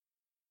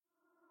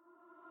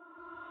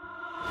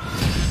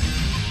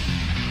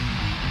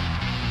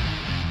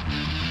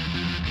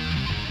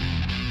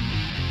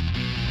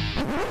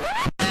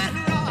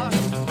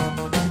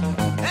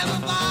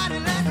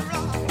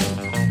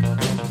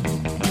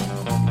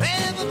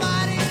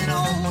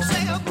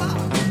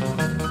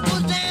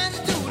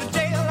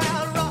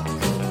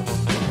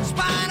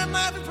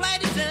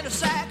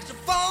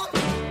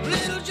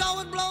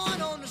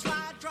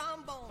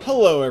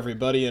Hello,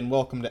 everybody, and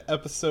welcome to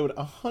episode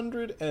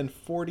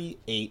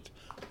 148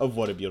 of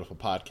What a Beautiful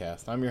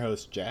Podcast. I'm your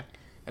host, Jack.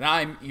 And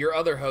I'm your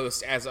other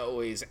host, as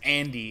always,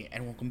 Andy,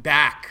 and welcome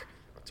back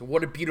to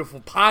What a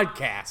Beautiful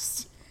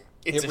Podcast.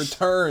 It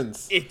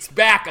returns. It's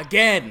back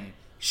again.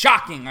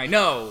 Shocking, I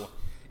know.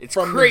 It's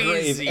From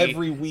crazy. The grave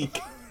every week.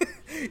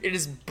 It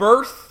is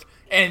birth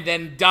and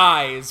then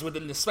dies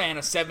within the span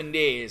of 7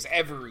 days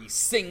every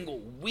single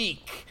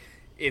week.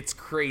 It's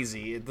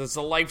crazy. There's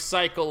a life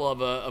cycle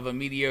of a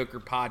mediocre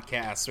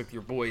podcast with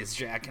your boys,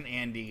 Jack and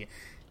Andy.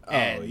 Oh,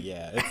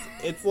 yeah.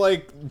 It's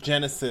like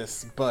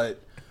Genesis,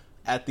 but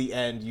at the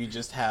end, you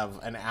just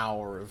have an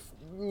hour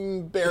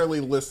of barely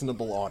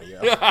listenable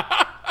audio.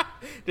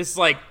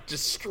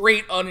 Just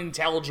straight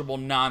unintelligible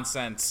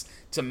nonsense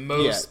to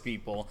most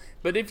people.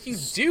 But if you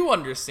do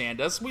understand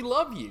us, we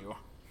love you.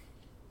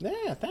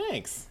 Yeah,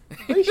 thanks.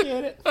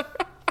 Appreciate it.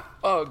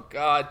 Oh,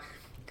 God.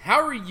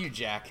 How are you,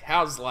 Jack?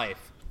 How's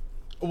life?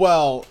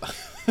 Well,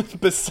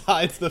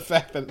 besides the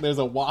fact that there's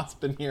a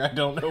wasp in here, I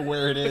don't know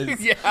where it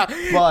is. Yeah.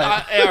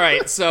 But all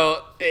right,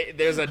 so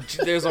there's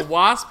a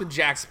wasp in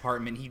Jack's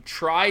apartment. He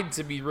tried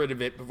to be rid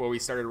of it before we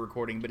started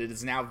recording, but it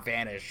has now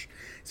vanished.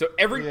 So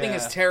everything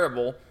is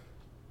terrible.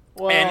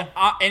 Well,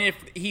 And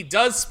if he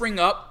does spring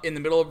up in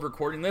the middle of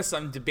recording this,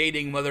 I'm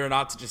debating whether or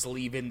not to just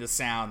leave in the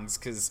sounds,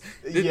 because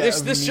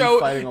this show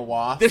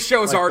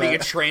is already a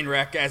train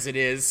wreck as it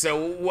is.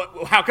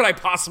 So how could I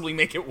possibly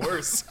make it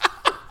worse?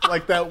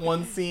 Like that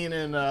one scene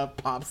in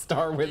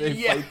Popstar where they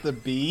fight the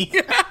bee.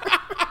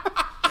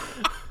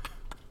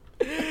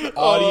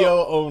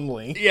 Audio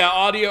only. Yeah,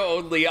 audio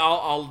only.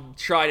 I'll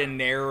try to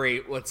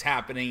narrate what's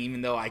happening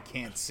even though I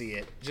can't see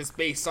it, just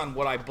based on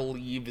what I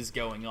believe is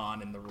going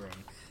on in the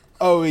room.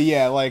 Oh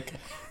yeah, like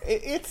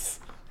it's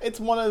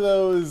one of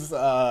those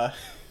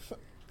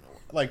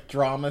like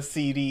drama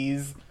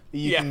CDs that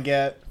you can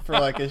get for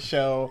like a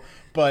show,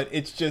 but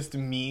it's just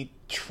me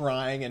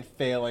trying and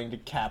failing to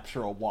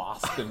capture a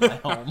wasp in my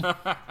home.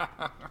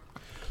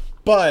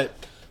 But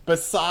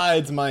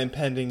besides my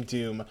impending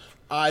doom,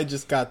 I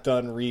just got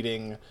done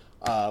reading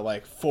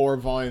like 4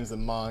 volumes of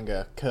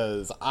manga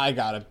because I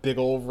got a big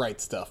old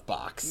Right Stuff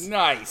box.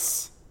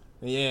 Nice.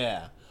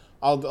 Yeah.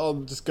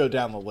 I'll just go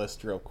down the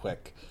list real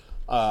quick.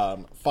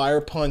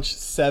 Fire Punch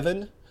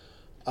 7.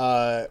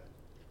 I've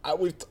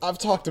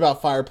talked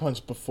about Fire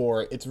Punch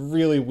before. It's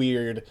really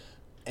weird,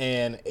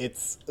 and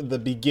the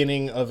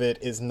beginning of it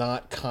is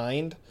not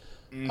kind.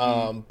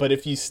 Mm-hmm. But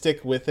if you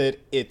stick with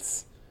it,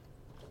 it's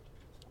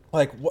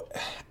like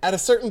at a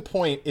certain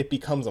point it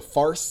becomes a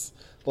farce.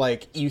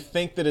 Like, you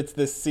think that it's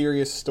this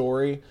serious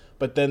story,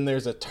 but then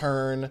there's a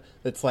turn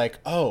that's like,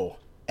 oh,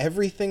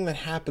 everything that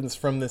happens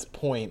from this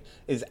point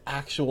is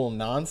actual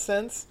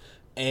nonsense,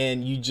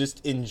 and you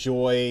just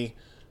enjoy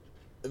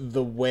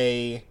the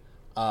way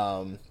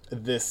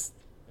this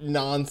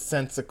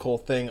nonsensical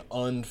thing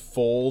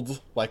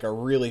unfolds like a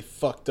really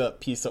fucked up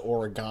piece of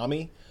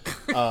origami.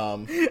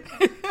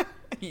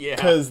 Yeah.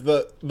 Because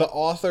the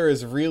author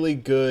is really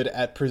good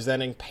at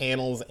presenting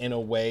panels in a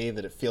way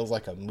that it feels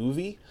like a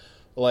movie.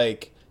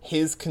 Like,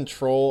 his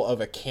control of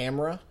a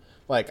camera,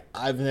 like,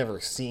 I've never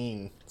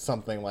seen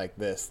something like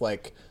this.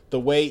 Like, the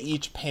way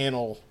each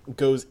panel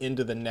goes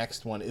into the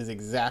next one is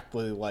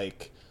exactly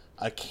like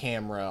a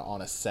camera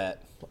on a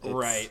set.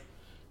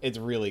 It's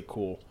really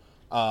cool.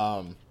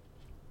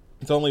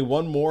 It's only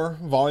one more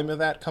volume of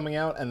that coming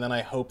out, and then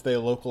I hope they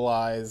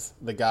localize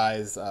the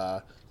guy's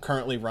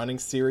currently running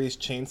series,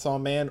 Chainsaw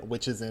Man,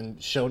 which is in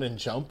Shonen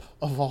Jump,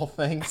 of all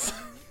things.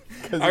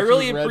 I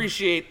really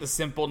appreciate the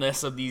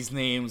simpleness of these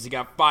names. You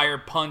got Fire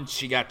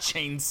Punch, you got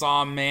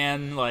Chainsaw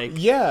Man,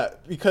 Yeah,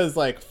 because,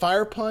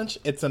 Fire Punch,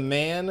 it's a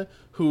man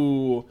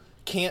who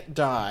can't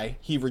die.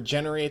 He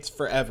regenerates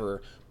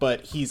forever,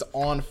 but he's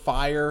on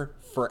fire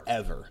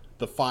forever.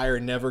 The fire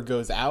never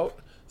goes out,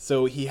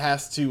 so he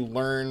has to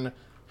learn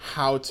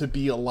how to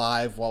be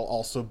alive while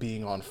also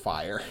being on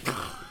fire.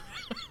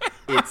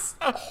 It's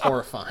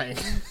horrifying.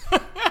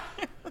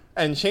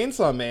 And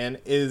Chainsaw Man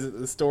is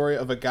the story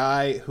of a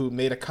guy who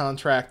made a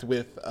contract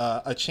with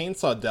a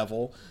chainsaw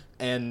devil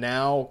and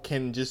now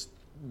can just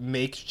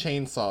make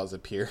chainsaws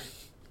appear.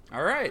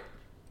 All right.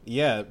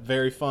 Yeah,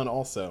 very fun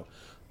also.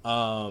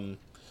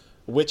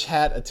 Witch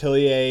Hat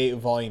Atelier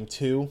Volume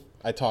 2.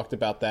 I talked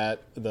about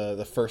that,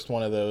 the first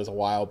one of those a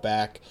while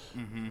back.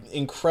 Mm-hmm.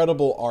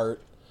 Incredible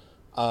art.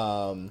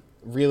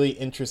 Really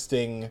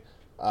interesting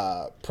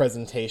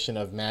presentation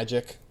of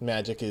magic.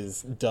 Magic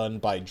is done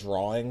by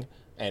drawing,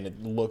 and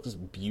it looks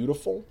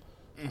beautiful.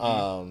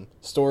 Mm-hmm.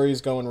 Story's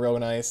going real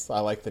nice.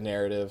 I like the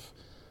narrative.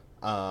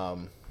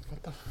 What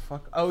the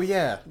fuck? Oh,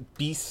 yeah.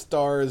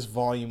 Beastars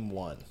Volume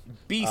 1.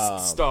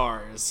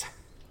 Beastars.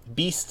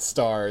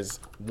 Beastars,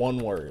 one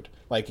word.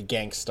 Like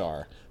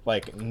Gangstar.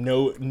 Like,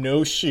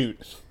 no shoot.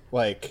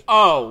 Like...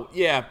 Oh,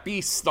 yeah.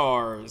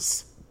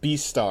 Beastars.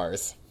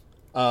 Beastars.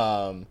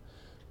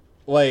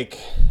 Like...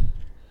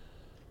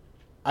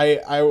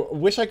 I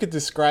wish I could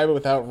describe it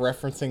without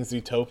referencing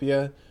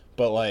Zootopia,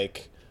 but,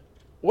 like...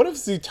 What if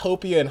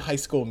Zootopia and High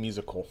School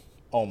Musical?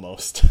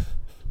 Almost.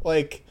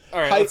 Like...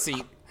 Alright, let's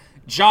see.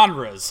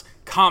 Genres.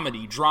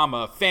 comedy,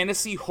 drama,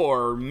 fantasy,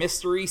 horror,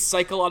 mystery,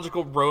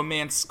 psychological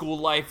romance, school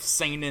life,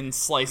 seinen,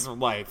 slice of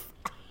life.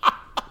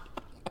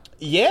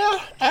 Yeah,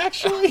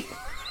 actually.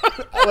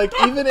 Like,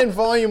 even in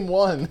Volume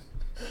 1,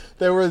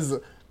 there was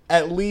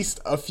at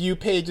least a few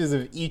pages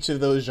of each of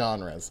those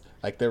genres.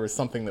 Like, there was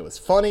something that was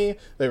funny,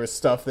 there was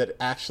stuff that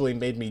actually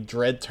made me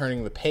dread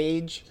turning the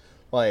page.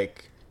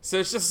 Like... So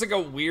it's just like a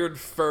weird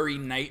furry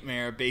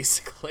nightmare,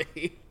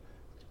 basically.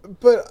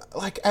 But,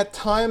 like, at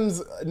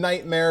times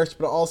nightmarish,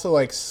 but also,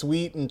 like,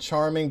 sweet and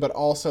charming, but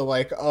also,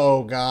 like,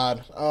 oh,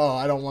 God. Oh,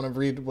 I don't want to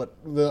read what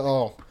the...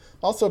 Oh.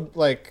 Also,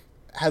 like,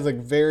 has a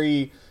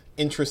very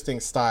interesting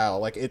style.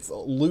 Like, it's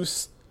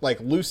loose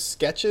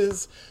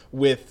sketches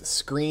with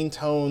screen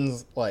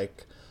tones,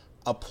 like,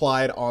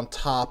 applied on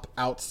top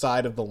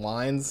outside of the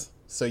lines.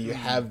 So you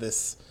have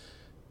this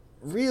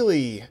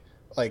really,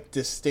 like,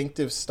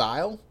 distinctive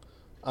style.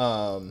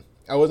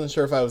 I wasn't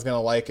sure if I was going to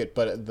like it,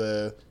 but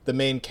the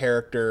main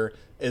character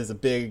is a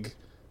big,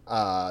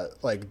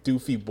 like,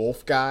 doofy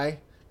wolf guy,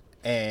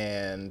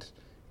 and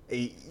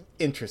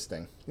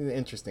interesting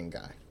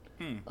guy.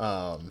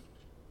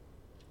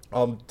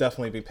 I'll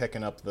definitely be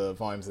picking up the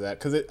volumes of that,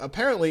 because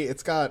apparently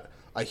it's got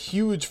a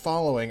huge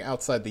following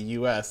outside the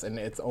U.S., and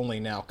it's only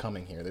now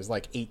coming here. There's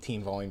like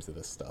 18 volumes of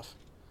this stuff.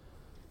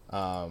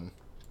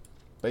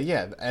 But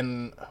yeah,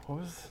 and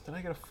did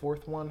I get a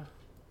fourth one?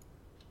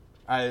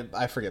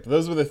 I forget.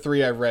 Those were the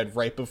three I read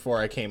right before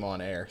I came on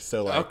air.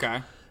 So, like,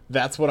 Okay.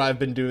 That's what I've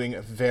been doing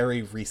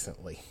very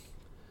recently.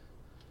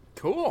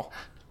 Cool.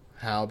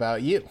 How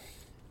about you?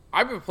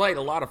 I've been playing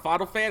a lot of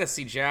Final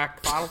Fantasy,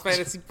 Jack. Final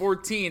Fantasy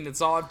 14.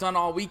 That's all I've done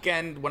all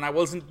weekend when I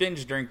wasn't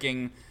binge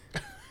drinking.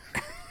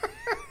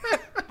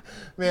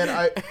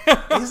 Man,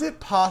 is it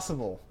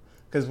possible?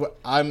 Because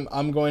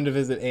I'm going to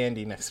visit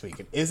Andy next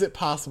week. Is it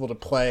possible to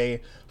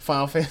play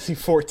Final Fantasy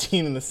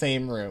 14 in the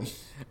same room?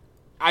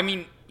 I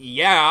mean,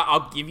 yeah,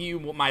 I'll give you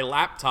my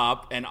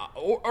laptop, and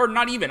or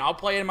not even. I'll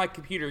play it on my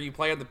computer. You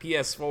play on the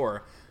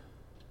PS4.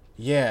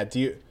 Yeah. Do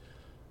you?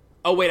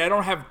 Oh wait, I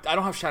don't have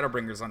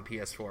Shadowbringers on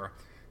PS4,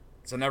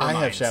 so never mind.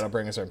 I have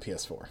Shadowbringers on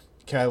PS4.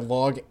 Can I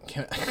log?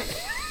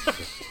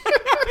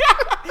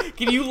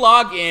 Can you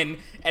log in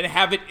and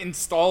have it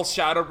install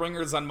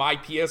Shadowbringers on my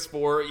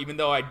PS4, even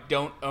though I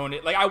don't own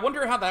it? Like, I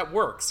wonder how that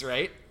works,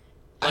 right?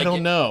 Like, I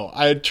don't know.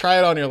 I'd try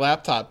it on your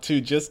laptop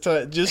too, just for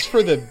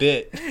the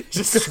bit,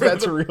 just because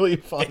that's really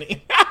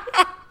funny.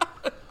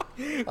 But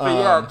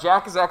yeah,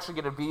 Jack is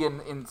actually going to be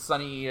in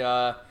sunny,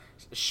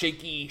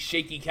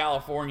 shaky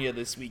California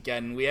this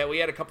weekend. We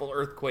had a couple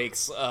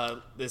earthquakes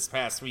this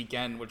past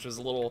weekend, which was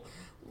a little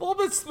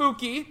bit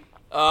spooky.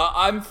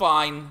 I'm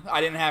fine.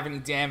 I didn't have any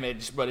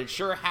damage, but it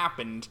sure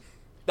happened.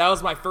 That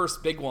was my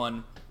first big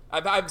one.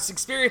 I've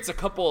experienced a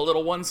couple of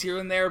little ones here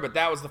and there, but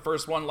that was the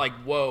first one. Like,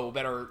 whoa,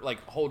 better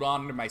like hold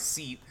on to my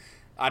seat.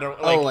 I don't.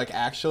 Like, like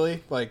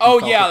actually, like. Oh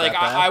yeah, like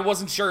I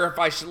wasn't sure if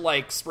I should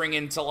like spring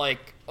into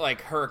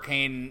like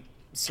hurricane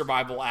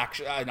survival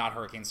action, not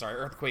hurricane, sorry,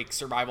 earthquake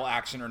survival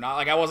action or not.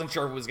 Like, I wasn't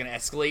sure if it was going to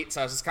escalate,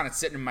 so I was just kind of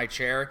sitting in my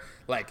chair,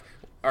 like,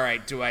 all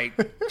right, do I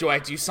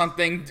do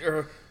something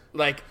or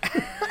like?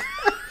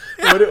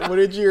 What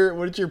did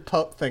your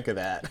pup think of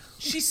that?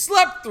 She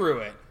slept through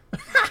it.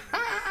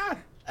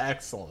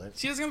 Excellent.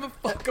 She doesn't give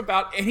a fuck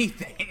about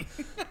anything.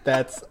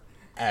 That's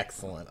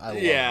excellent. I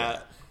love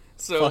that.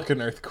 So fucking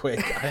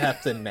earthquake. I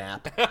have to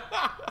nap.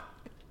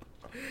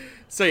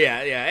 So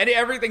yeah, and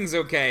everything's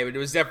okay, but it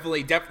was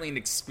definitely an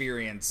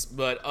experience.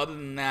 But other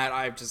than that,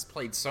 I've just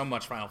played so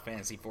much Final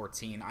Fantasy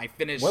 14. I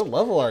finished. What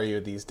level are you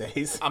these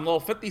days? I'm level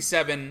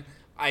 57.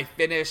 I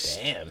finished.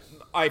 Damn.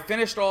 I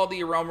finished all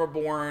the Realm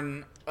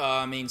Reborn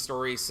main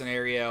story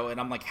scenario, and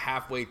I'm like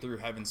halfway through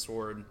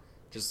Heavensward,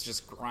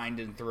 just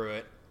grinding through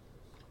it.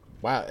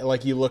 Wow,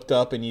 like you looked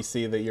up and you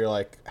see that you're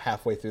like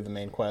halfway through the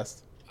main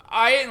quest?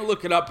 I didn't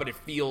look it up, but it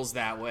feels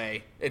that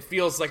way. It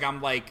feels like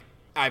I'm like,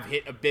 I've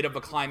hit a bit of a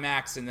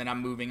climax, and then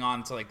I'm moving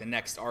on to like the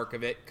next arc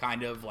of it,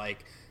 kind of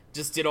like,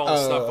 just did all the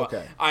stuff.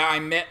 Okay. I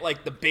met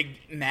like the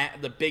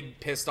big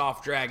pissed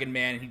off dragon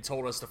man, and he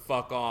told us to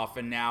fuck off,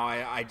 and now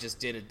I just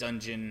did a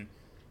dungeon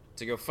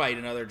to go fight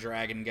another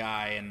dragon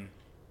guy, and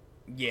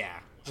yeah,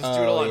 just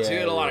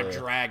doing a lot of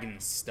dragon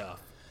stuff.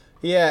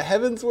 Yeah,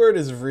 Heavensward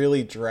is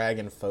really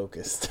dragon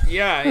focused.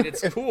 Yeah, and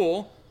it's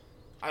cool.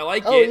 I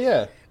like it. Oh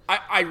yeah.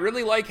 I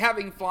really like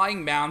having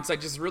flying mounts. I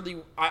just really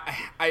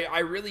I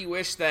really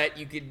wish that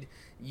you could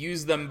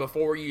use them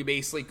before you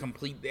basically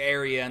complete the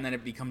area, and then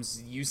it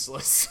becomes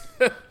useless.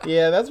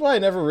 Yeah, that's why I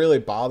never really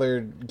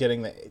bothered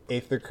getting the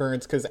Aether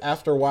Currents, because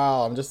after a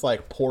while I'm just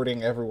like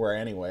porting everywhere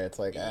anyway. It's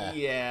like,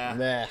 yeah.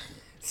 Nah.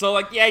 So,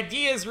 like, the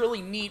idea is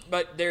really neat,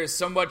 but there's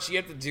so much you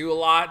have to do a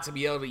lot to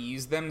be able to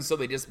use them, so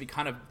they just be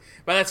kind of...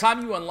 By the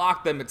time you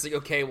unlock them, it's like,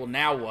 okay, well,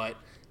 now what?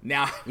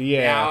 Now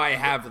I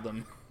have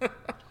them.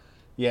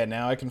 Yeah,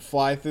 now I can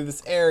fly through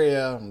this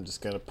area. I'm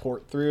just going to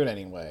port through it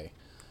anyway.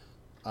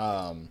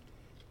 So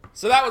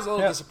that was a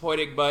little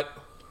disappointing, but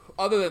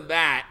other than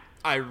that,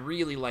 I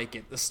really like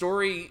it. The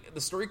story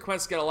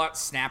quests get a lot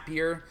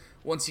snappier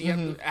once you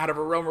get out of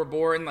A Realm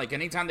Reborn, like,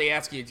 anytime they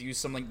ask you to do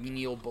some, like,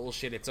 menial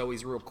bullshit, it's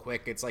always real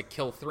quick. It's like,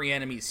 kill 3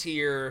 enemies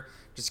here,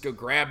 just go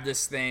grab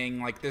this thing.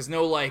 Like, there's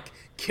no, like,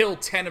 kill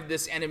 10 of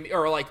this enemy,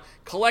 or, like,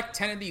 collect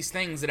 10 of these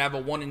things that have a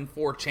 1 in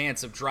 4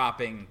 chance of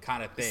dropping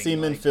kind of thing.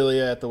 Seaman like,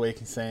 Philia at the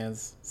Waking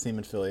Sands.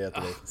 Seaman Philia at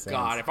the Waking Sands.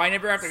 God, if I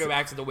never have to go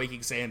back to the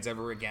Waking Sands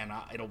ever again,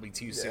 it'll be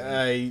too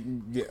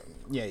soon.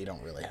 Yeah, you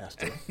don't really have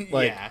to.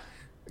 Like, yeah.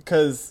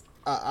 Because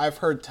I've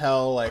heard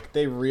tell, like,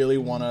 they really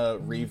want to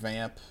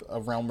revamp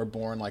A Realm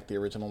Reborn, like the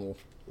original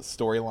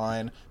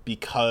storyline,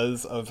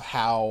 because of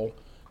how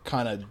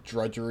kind of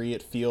drudgery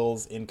it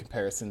feels in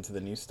comparison to the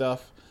new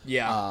stuff.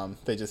 Yeah.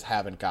 They just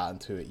haven't gotten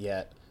to it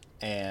yet.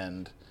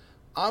 And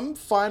I'm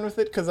fine with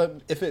it, because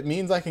if it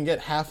means I can get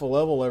half a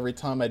level every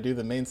time I do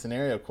the main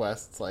scenario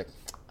quest, it's like,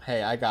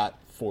 hey, I got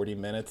 40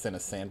 minutes and a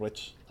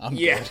sandwich. I'm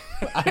good.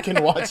 I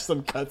can watch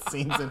some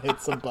cutscenes and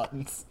hit some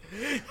buttons.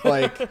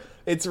 Like,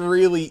 it's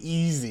really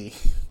easy.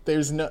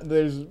 There's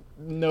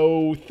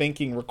no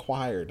thinking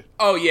required.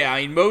 Oh yeah,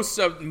 I mean most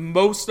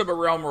of A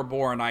Realm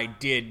Reborn I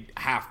did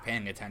half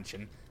paying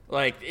attention.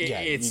 Like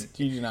it's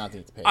you do not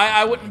need to pay attention.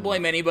 I wouldn't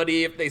blame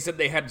anybody if they said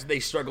they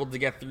struggled to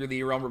get through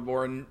the Realm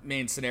Reborn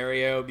main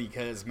scenario,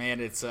 because man,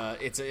 it's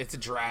a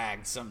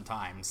drag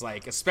sometimes.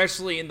 Like,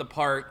 especially in the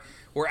part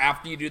where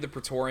after you do the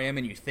Praetorium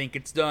and you think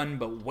it's done,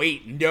 but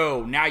wait,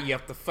 no, now you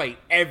have to fight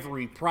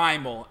every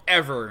primal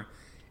ever,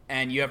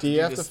 and you have to do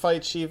have to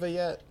fight Shiva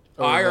yet?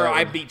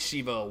 I beat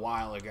Shiva a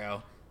while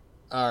ago.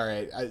 All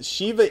right,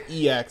 Shiva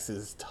EX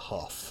is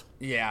tough.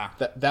 Yeah,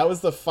 that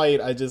was the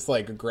fight I just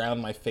like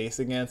ground my face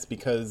against,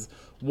 because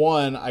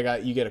one,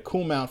 you get a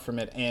cool mount from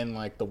it, and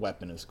like the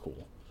weapon is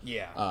cool.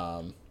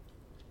 Yeah.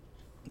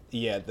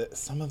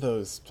 Some of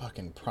those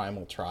fucking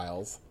primal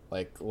trials,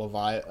 like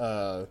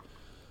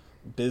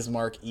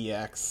Bismarck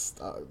EX.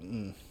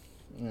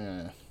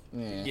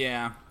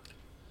 Yeah.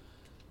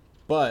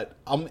 But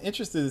I'm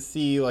interested to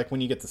see, like,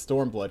 when you get to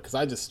Stormblood, because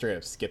I just straight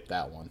up skipped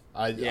that one.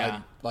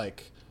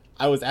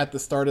 I was at the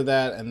start of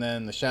that, and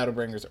then the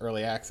Shadowbringers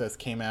Early Access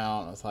came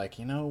out, and I was like,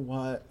 you know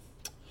what?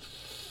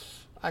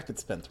 I could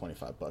spend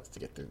 $25 to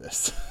get through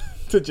this.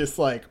 To just,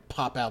 like,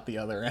 pop out the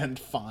other end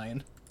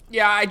fine.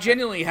 Yeah, I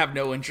genuinely have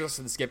no interest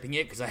in skipping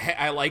it, because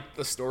I like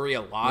the story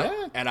a lot,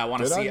 and I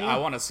want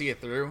to see it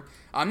through.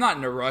 I'm not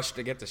in a rush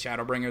to get to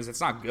Shadowbringers.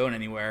 It's not going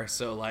anywhere,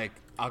 so, like,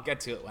 I'll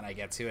get to it when I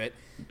get to it.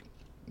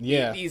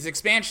 Yeah. These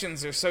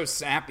expansions are so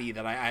sappy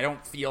that I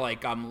don't feel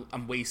like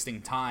I'm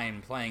wasting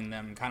time playing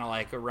them, kind of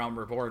like A Realm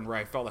Reborn, where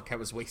I felt like I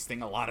was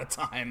wasting a lot of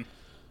time.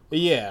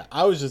 Yeah,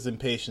 I was just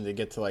impatient to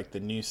get to, like, the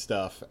new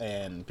stuff,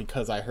 and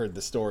because I heard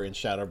the story in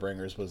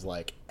Shadowbringers was,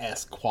 like,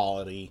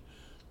 S-quality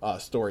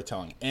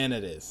storytelling, and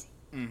it is.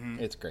 Mm-hmm.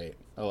 It's great.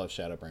 I love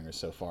Shadowbringers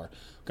so far.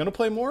 Gonna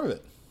play more of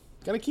it.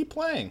 Gonna keep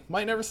playing.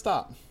 Might never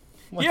stop.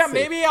 Let's see.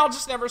 Maybe I'll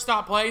just never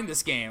stop playing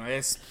this game.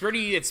 It's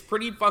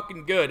pretty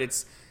fucking good.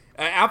 It's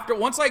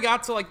once I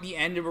got to like the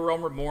end of A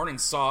Realm Reborn and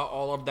saw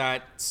all of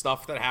that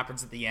stuff that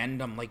happens at the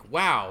end, I'm like,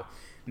 wow.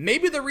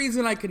 Maybe the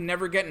reason I could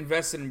never get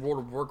invested in World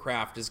of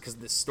Warcraft is because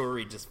this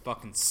story just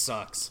fucking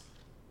sucks.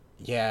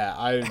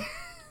 Yeah,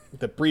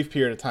 the brief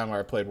period of time where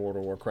I played World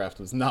of Warcraft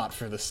was not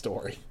for the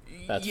story.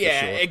 That's for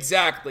sure.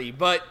 Exactly.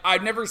 But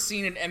I've never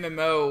seen an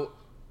MMO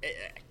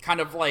kind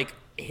of like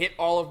hit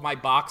all of my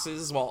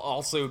boxes while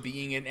also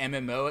being an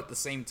MMO at the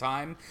same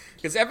time.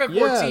 Because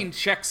FF14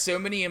 checks so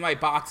many of my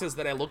boxes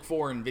that I look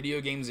for in video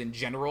games in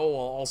general,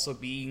 while also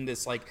being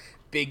this like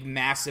big,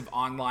 massive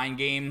online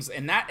games.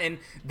 And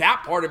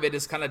that part of it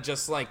is kind of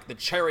just like the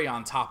cherry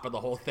on top of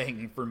the whole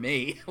thing for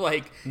me.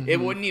 Like, it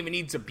wouldn't even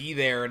need to be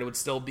there and it would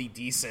still be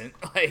decent.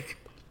 Like,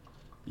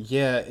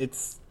 yeah,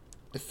 it's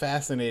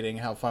fascinating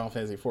how Final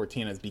Fantasy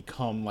XIV has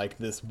become like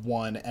this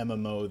one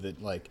MMO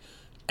that like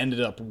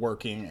ended up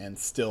working and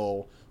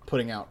still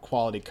putting out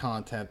quality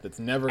content that's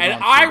never gone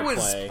free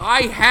to play.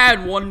 I had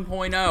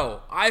 1.0.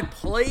 I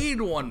played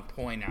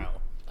 1.0.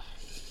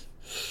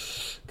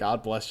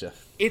 God bless you.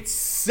 It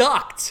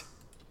sucked.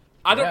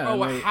 I don't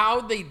know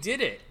how they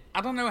did it.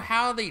 I don't know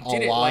how they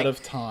did it. A lot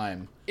of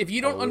time. If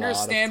you don't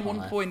understand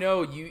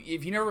 1.0,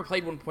 if you never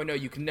played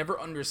 1.0, you can never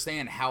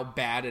understand how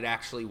bad it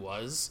actually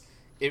was.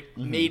 It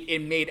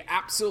made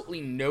absolutely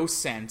no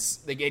sense.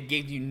 It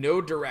gave you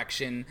no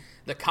direction.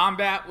 The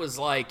combat was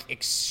like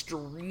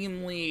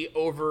extremely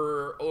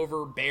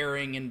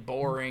overbearing and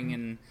boring,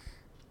 and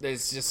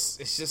it's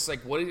just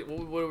like what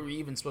are we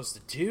even supposed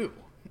to do?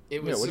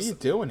 What are you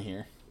doing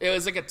here? It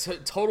was like a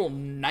total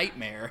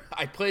nightmare.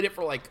 I played it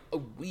for like a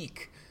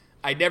week.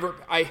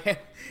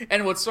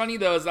 And what's funny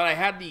though is that I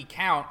had the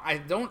account. I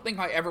don't think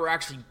I ever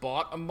actually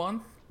bought a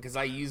month, because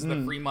I used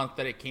the free month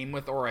that it came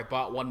with, or I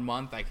bought 1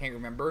 month. I can't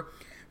remember.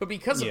 But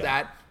because of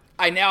that,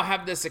 I now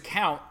have this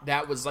account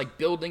that was like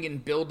building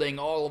and building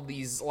all of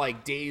these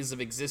like days of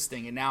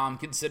existing, and now I'm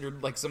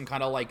considered like some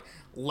kind of like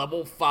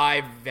level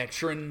 5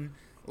 veteran.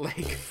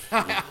 Like,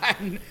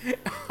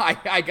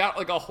 I got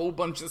like a whole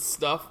bunch of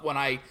stuff when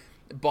I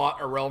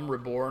bought A Realm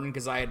Reborn,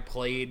 because I had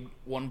played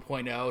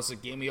 1.0, so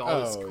it gave me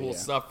all this cool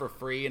stuff for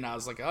free, and I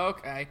was like, oh,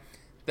 okay,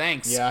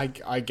 thanks. Yeah,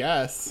 I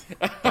guess.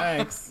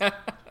 Thanks.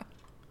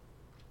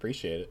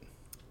 Appreciate it.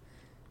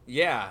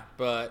 Yeah,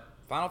 but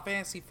Final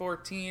Fantasy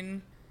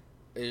XIV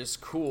is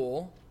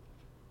cool,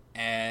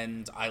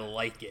 and I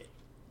like it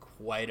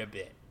quite a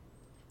bit.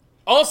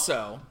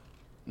 Also,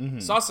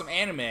 saw some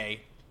anime,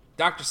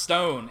 Dr.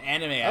 Stone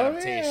anime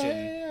adaptation.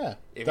 Yeah.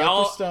 If Dr.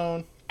 y'all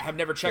Stone. have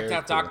never checked Very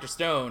out cool. Dr.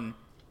 Stone,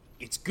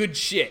 it's good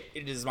shit.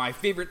 It is my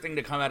favorite thing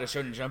to come out of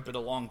Shonen Jump in a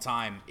long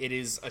time. It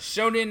is a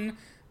shonen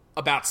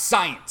about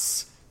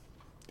science.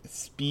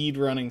 Speed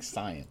running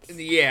science.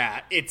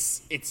 Yeah,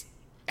 it's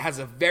has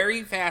a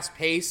very fast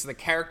pace. The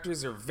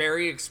characters are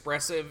very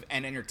expressive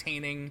and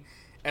entertaining,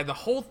 and the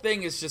whole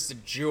thing is just a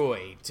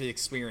joy to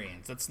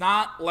experience. It's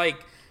not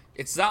like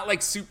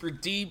super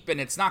deep,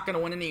 and it's not going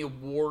to win any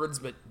awards,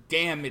 but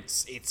damn,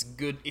 it's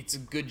good. It's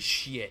good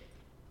shit.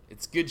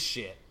 It's good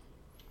shit.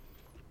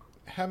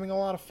 Having a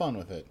lot of fun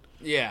with it.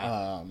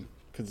 Yeah.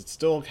 Because it's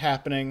still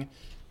happening,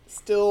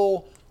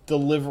 still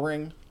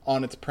delivering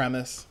on its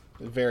premise.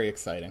 Very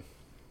exciting.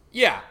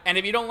 Yeah, and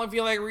if you don't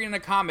feel like reading a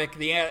comic,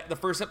 the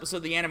first episode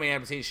of the anime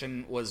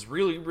adaptation was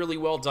really, really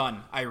well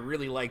done. I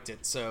really liked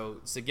it,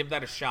 so give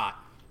that a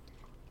shot.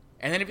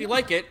 And then if you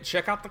like it,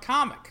 check out the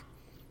comic.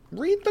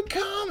 Read the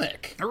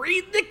comic.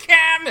 Read the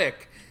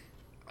comic!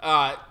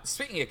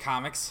 Speaking of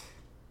comics...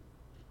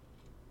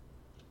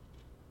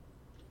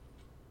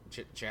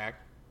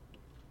 Jack?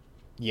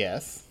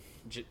 Yes.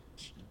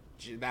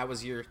 That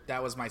was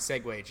my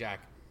segue, Jack.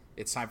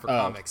 It's time for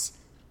comics.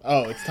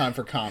 Oh, it's time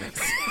for comics.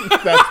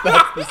 that's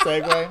the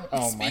segue?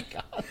 Oh my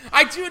god.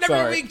 I do it every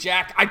Sorry. week,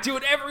 Jack. I do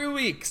it every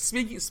week.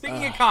 Speaking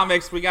of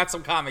comics, we got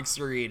some comics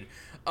to read.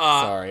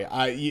 Sorry.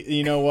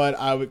 You know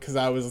what? Because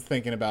I was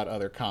thinking about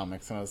other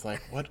comics, and I was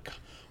like, what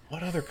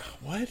other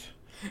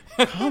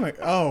comic?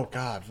 Oh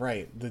god,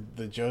 right.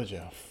 The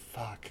JoJo.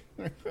 Fuck.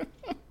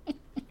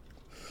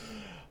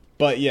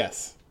 But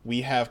yes,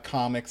 we have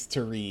comics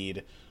to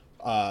read.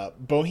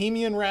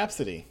 Bohemian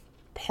Rhapsody,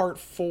 Part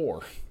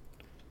 4.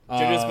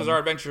 JoJo's Bizarre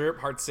Adventure,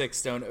 Part 6,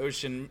 Stone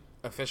Ocean,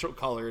 Official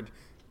Colored,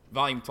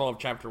 Volume 12,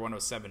 Chapter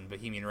 107,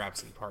 Bohemian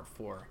Rhapsody, Part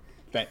 4.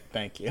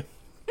 Thank you.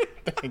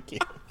 Thank you.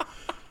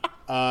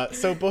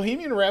 So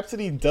Bohemian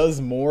Rhapsody does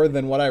more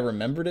than what I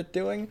remembered it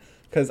doing,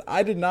 because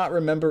I did not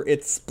remember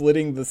it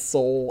splitting the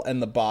soul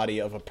and the body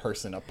of a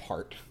person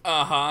apart.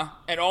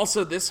 And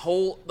also the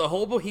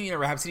whole Bohemian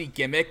Rhapsody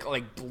gimmick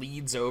like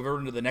bleeds over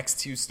into the next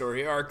two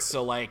story arcs.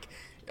 So like,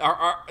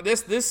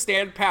 this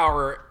stand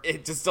power,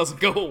 it just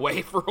doesn't go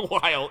away for a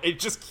while. It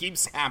just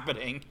keeps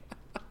happening.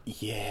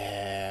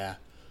 Yeah.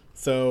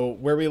 So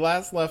where we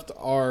last left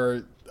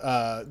our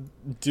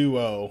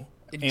duo,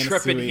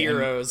 Intrepid Anasui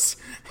heroes.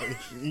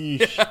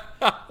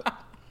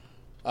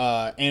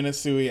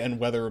 Anasui and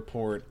Weather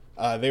Report.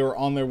 They were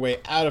on their way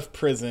out of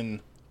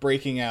prison,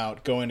 breaking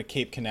out, going to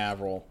Cape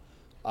Canaveral,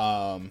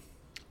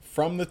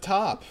 from the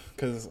top.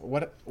 Because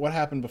what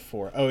happened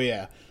before? Oh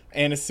yeah,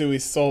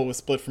 Anasui's soul was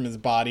split from his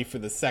body for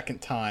the second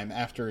time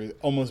after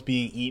almost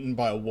being eaten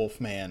by a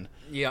wolf man.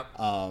 Yep.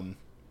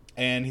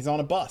 And he's on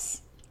a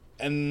bus,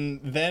 and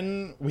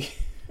then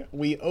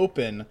we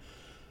open.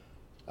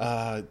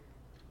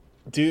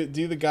 Do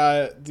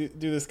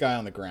this guy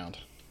on the ground.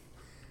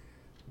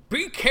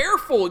 Be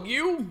careful,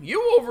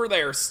 you over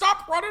there.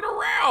 Stop running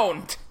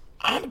around.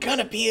 I'm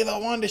gonna be the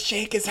one to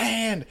shake his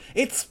hand.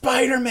 It's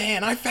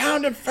Spider-Man. I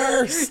found him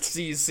first. So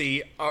you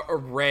see a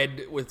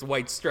red with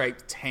white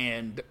striped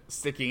hand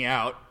sticking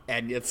out,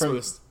 and it's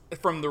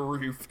from the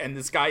roof, and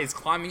this guy is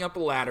climbing up a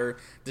ladder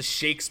to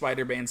shake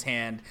Spider-Man's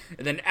hand,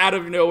 and then out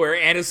of nowhere,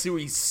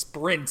 Anasui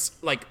sprints,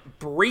 like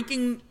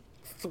breaking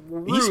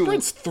through. He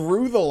sprints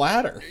through the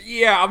ladder.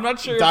 Yeah, I'm not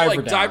sure Diver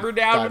if down. diver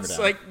down. Diver It's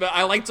down. like, but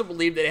I like to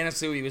believe that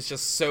Anasui was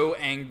just so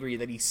angry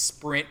that he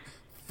sprint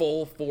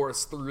full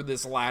force through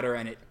this ladder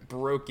and it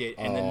broke it,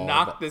 and then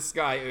knocked this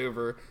guy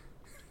over.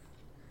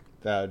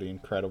 That would be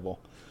incredible.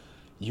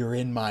 You're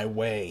in my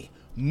way.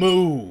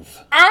 Move.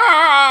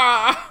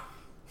 Ah!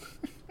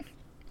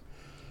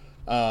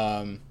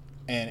 And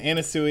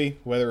Anasui,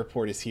 Weather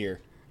Report is here.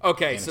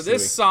 Okay, so Anasui.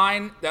 this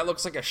sign that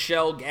looks like a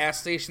Shell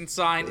gas station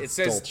sign, it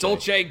says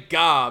Dolce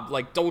Gab,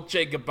 like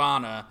Dolce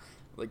Gabbana.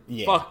 Like,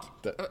 Yeah.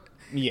 fuck.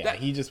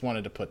 He just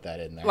wanted to put that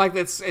in there. Like,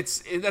 that's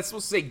supposed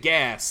to say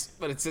gas,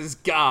 but it says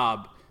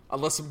Gob,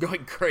 unless I'm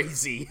going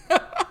crazy.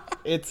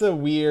 It's a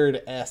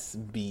weird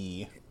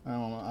SB. I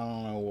don't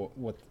know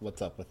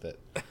what's up with it.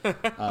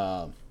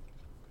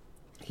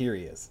 Here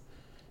he is.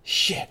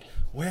 Shit,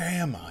 where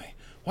am I?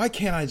 Why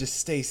can't I just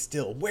stay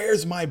still?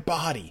 Where's my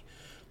body?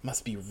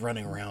 Must be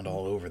running around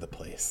all over the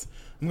place.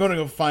 I'm gonna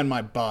go find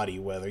my body,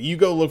 Weather. You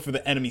go look for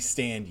the enemy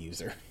stand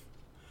user.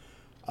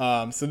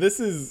 So this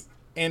is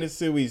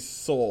Anasui's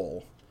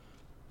soul,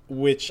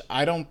 which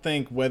I don't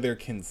think Weather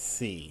can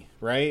see,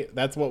 right?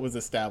 That's what was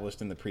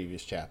established in the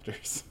previous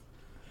chapters.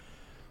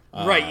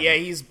 Right, yeah,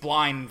 he's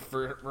blind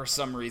for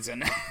some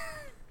reason.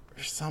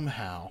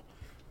 Somehow.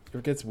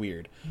 It gets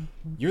weird.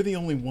 You're the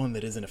only one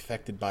that isn't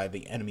affected by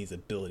the enemy's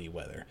ability,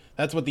 Weather.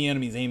 That's what the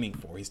enemy's aiming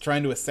for. He's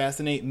trying to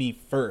assassinate me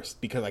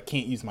first because I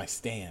can't use my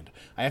stand.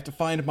 I have to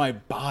find my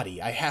body.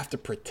 I have to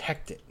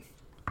protect it.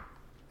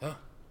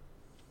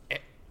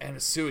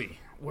 Anasui,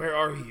 where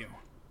are you?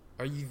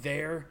 Are you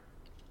there?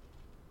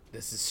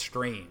 This is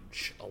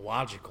strange,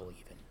 illogical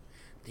even.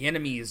 The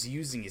enemy is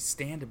using his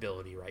stand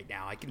ability right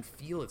now. I can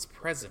feel its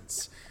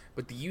presence,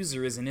 but the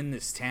user isn't in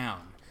this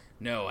town.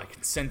 No, I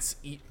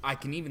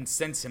can even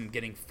sense him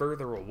getting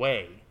further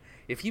away.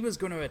 If he was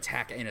going to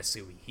attack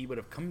Anasui, he would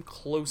have come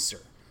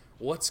closer.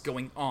 What's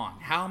going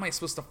on? How am I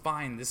supposed to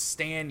find this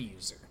stand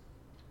user?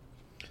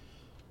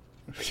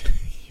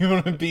 You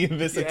want to be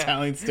this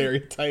Italian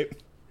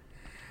stereotype?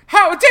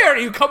 How dare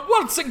you come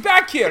waltzing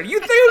back here? You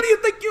think who do you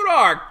think you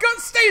are? Go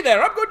stay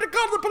there. I'm going to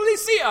call the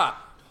policia.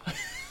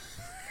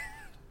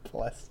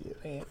 Bless you,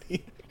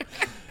 Andy.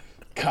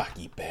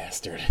 Cocky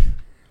bastard.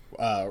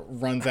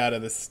 Runs out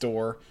of the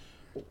store.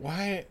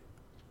 Why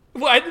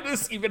did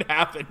this even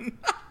happen?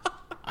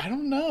 I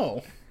don't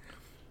know.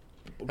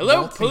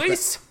 Hello,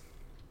 police?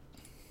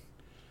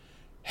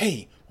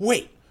 Hey,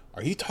 wait.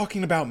 Are you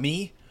talking about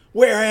me?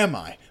 Where am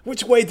I?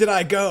 Which way did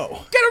I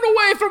go? Get it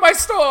away from my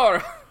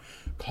store!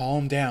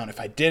 Calm down. If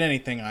I did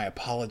anything, I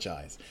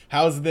apologize.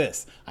 How's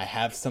this? I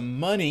have some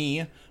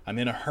money. I'm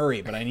in a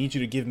hurry, but I need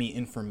you to give me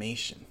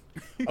information.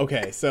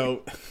 Okay,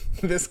 so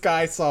this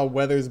guy saw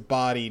Weather's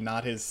body,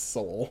 not his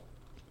soul.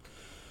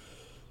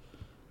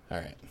 All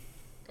right.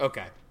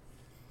 Okay.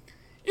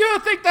 You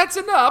don't think that's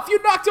enough? You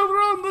knocked over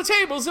all the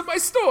tables in my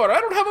store. I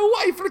don't have a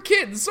wife or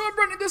kids, so I'm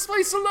running this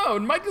place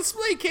alone. My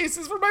display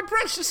cases for my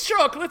precious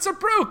chocolates are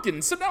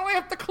broken, so now I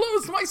have to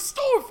close my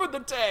store for the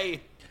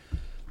day.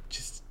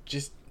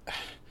 Just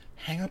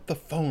hang up the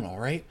phone, all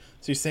right?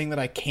 So you're saying that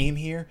I came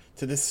here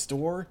to this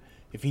store?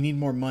 If you need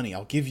more money,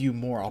 I'll give you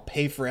more. I'll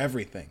pay for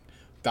everything.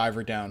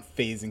 Diver down,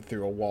 phasing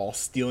through a wall,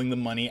 stealing the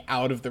money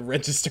out of the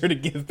register to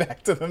give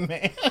back to the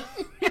man.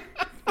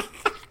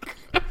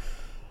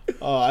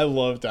 Oh, I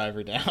love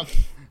Diver Down.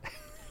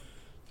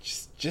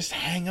 Just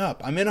hang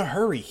up. I'm in a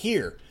hurry.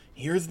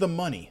 Here's the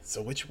money.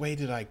 So which way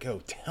did I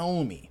go?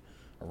 Tell me.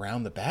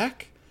 Around the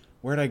back?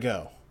 Where'd I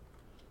go?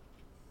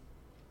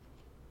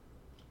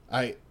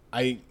 I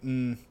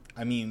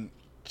mean,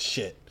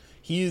 shit.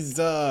 He's,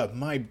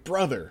 my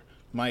brother.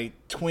 My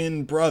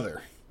twin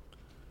brother.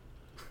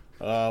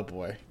 Oh,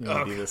 boy. You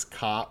gonna be this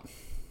cop?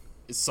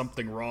 Is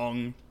something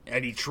wrong?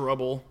 Any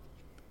trouble?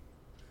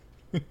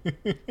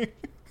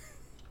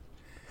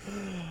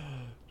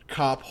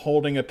 Cop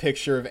holding a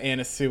picture of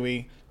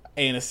Anasui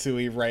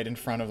right in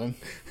front of him.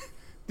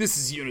 This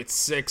is Unit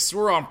 6.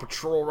 We're on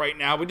patrol right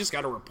now. We just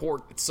got a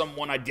report that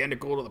someone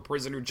identical to the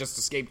prisoner just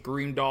escaped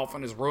Green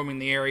Dolphin is roaming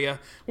the area.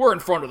 We're in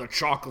front of the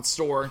chocolate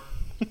store.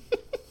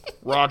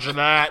 Roger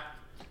that.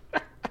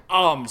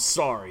 I'm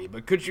sorry,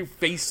 but could you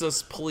face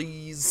us,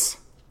 please?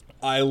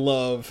 I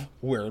love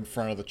we're in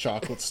front of the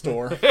chocolate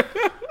store.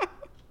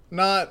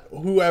 Not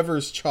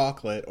whoever's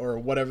chocolate or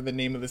whatever the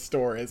name of the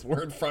store is.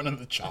 We're in front of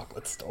the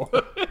chocolate store.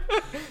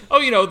 Oh,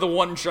 you know, the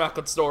one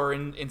chocolate store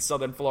in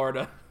southern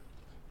Florida.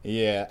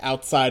 Yeah,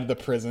 outside the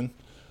prison.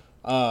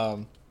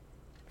 Anasui,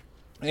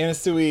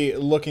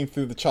 looking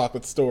through the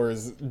chocolate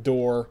store's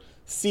door,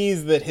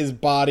 sees that his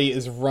body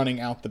is running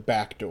out the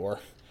back door.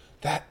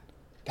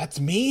 That's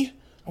me?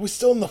 I was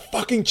still in the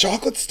fucking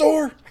chocolate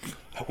store?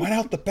 I went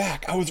out the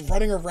back. I was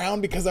running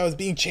around because I was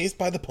being chased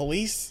by the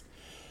police?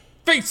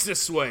 Face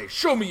this way.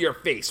 Show me your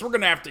face. We're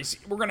gonna have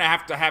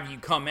to have you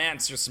come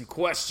answer some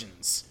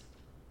questions.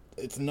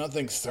 It's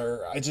nothing,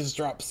 sir. I just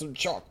dropped some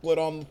chocolate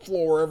on the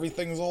floor.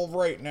 Everything's all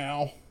right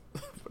now.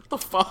 What the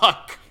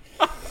fuck?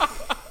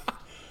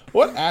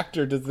 What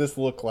actor does this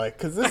look like?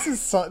 Because this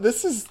is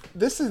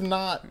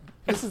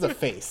a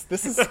face.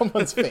 This is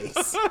someone's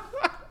face.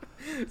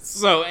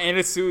 So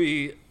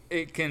Anasui,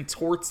 it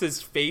contorts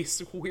his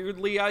face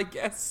weirdly, I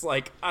guess.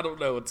 Like, I don't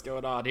know what's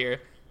going on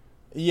here.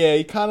 Yeah,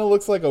 he kind of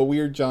looks like a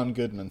weird John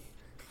Goodman.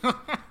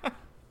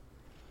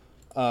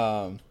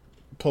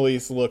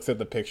 Police looks at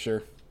the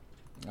picture.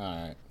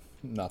 Alright,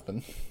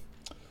 nothing.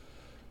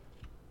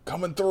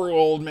 Coming through,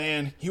 old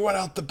man. You went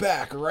out the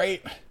back,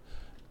 right?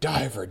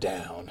 Diver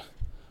Down.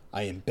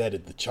 I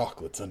embedded the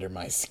chocolates under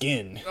my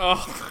skin.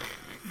 Oh,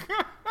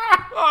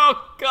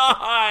 oh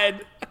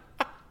God.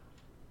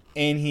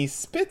 And he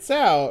spits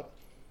out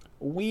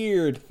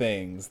weird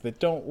things that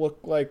don't look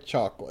like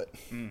chocolate.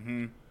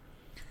 Mm-hmm.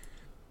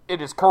 It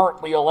is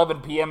currently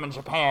 11 p.m. in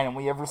Japan, and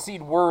we have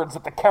received words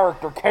that the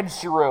character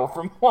Kenshiro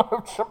from one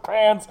of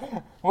Japan's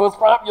most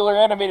popular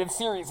animated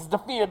series has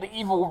defeated the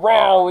evil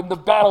Rao in the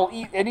battle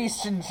in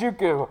East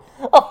Shinjuku.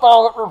 A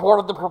pilot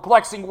reported the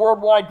perplexing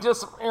worldwide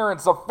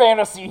disappearance of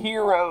fantasy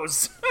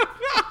heroes.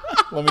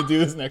 Let me do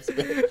this next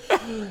bit.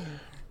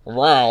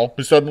 Rao,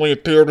 who suddenly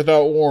appeared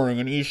without warning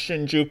in East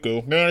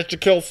Shinjuku, managed to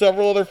kill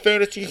several other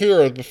fantasy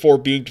heroes before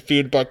being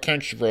defeated by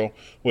Kenshiro.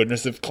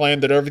 Witnesses have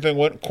claimed that everything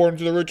went according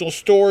to the original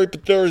story,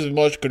 but there is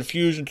much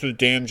confusion to the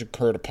damage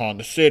occurred upon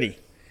the city.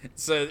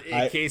 So,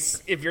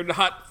 case if you're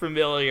not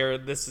familiar,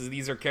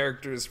 these are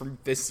characters from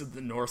Fist of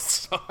the North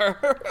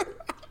Star.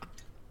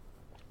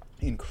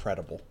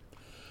 Incredible.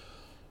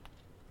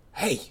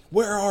 Hey,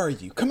 where are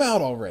you? Come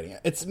out already.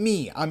 It's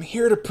me. I'm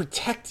here to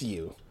protect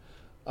you.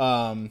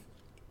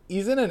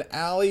 He's in an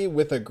alley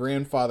with a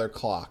grandfather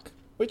clock,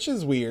 which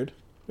is weird.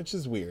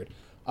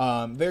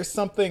 There's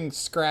something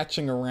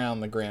scratching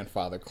around the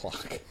grandfather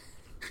clock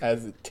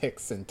as it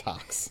ticks and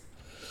tocks.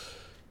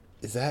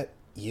 Is that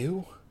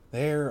you?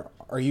 There?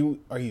 Are you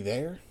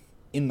there?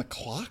 In the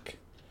clock?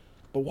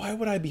 But why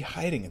would I be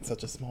hiding in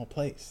such a small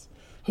place?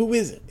 Who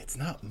is it? It's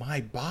not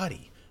my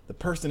body. The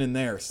person in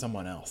there is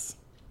someone else.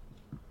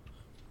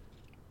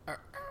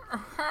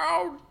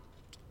 How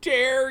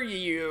dare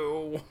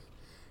you?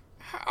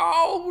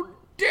 How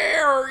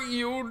dare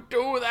you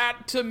do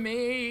that to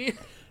me?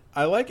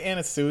 I like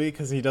Anasui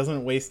because he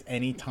doesn't waste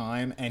any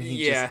time, and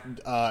he just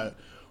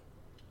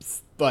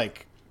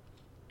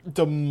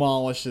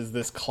demolishes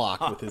this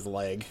clock with his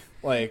leg.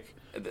 Like,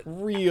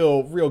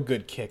 real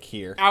good kick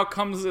here. Out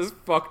comes this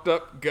fucked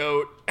up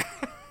goat.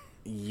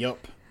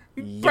 Yup.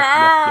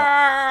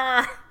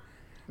 Bah!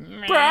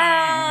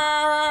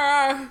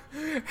 Bah!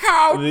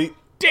 How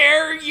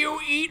dare you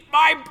eat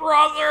my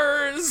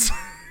brothers?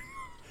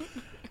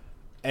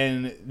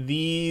 And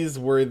these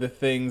were the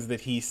things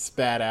that he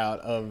spat out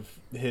of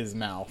his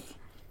mouth.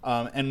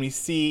 And we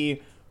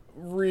see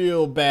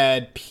real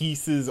bad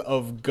pieces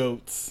of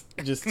goats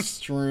just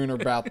strewn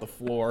about the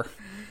floor.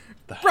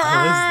 The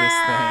hell is this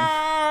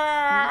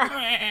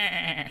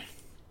thing?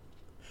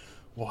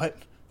 What?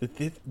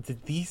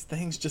 Did these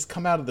things just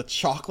come out of the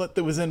chocolate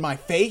that was in my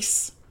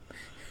face?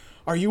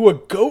 Are you a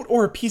goat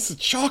or a piece of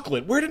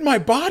chocolate? Where did my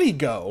body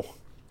go?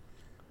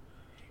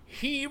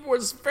 He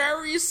was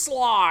very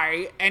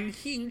sly, and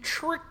he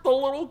tricked the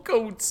little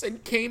goats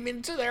and came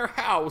into their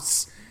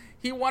house.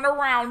 He went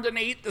around and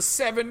ate the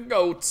 7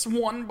 goats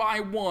one by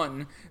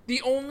one.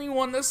 The only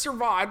one that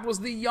survived was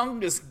the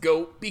youngest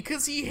goat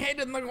because he hid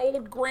in the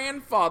old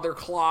grandfather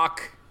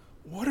clock.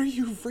 What are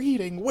you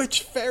reading?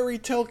 Which fairy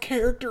tale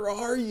character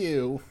are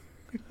you?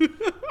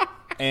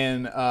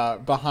 And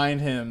behind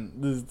him,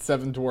 the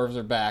 7 dwarves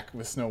are back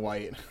with Snow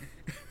White.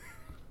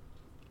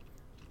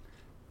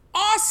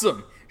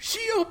 Awesome!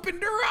 She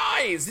opened her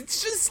eyes.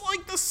 It's just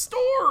like the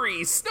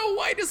story. Snow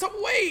White is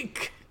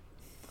awake.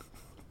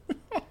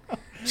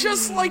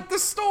 Just like the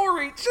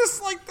story.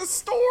 Just like the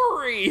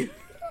story.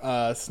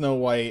 Snow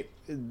White,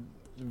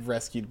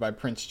 rescued by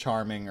Prince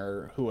Charming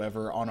or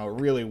whoever on a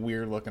really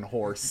weird looking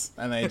horse,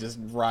 and they just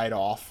ride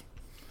off.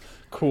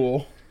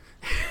 Cool.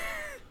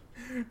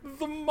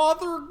 The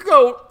mother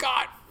goat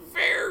got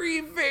very,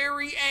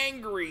 very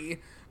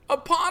angry.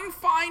 Upon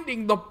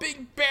finding the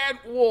big bad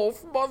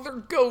wolf, Mother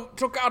Goat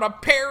took out a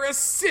pair of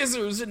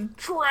scissors and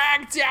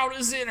dragged out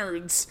his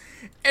innards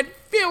and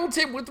filled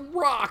him with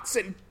rocks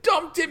and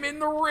dumped him in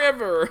the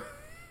river.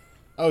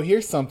 Oh,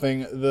 here's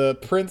something. The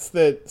prince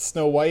that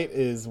Snow White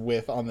is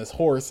with on this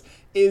horse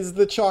is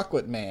the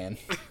Chocolate Man.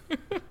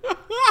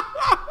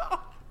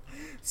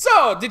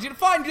 So, did you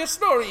find your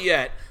story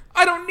yet?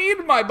 I don't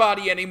need my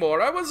body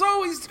anymore. I was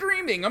always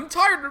dreaming. I'm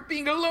tired of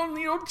being a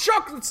lonely old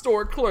chocolate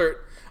store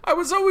clerk. I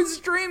was always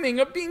dreaming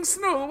of being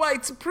Snow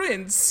White's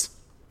prince.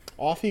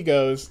 Off he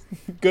goes.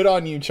 Good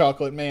on you,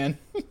 Chocolate Man.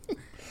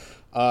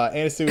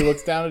 Anasui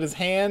looks down at his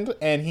hand,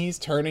 and he's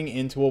turning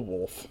into a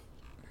wolf.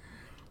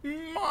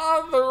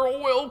 Mother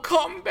will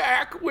come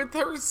back with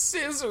her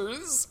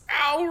scissors.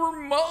 Our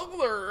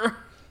mother.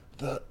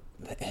 The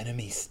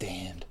enemy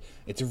stand.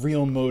 Its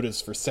real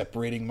motives for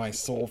separating my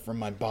soul from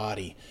my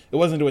body. It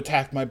wasn't to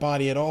attack my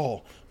body at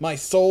all. My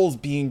soul's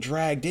being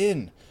dragged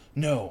in.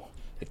 No.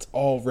 It's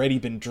already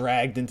been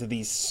dragged into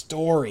these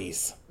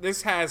stories.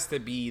 This has to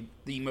be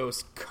the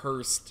most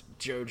cursed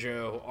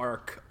JoJo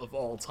arc of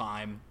all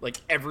time.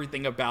 Like,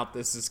 everything about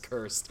this is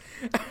cursed.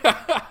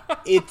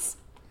 It's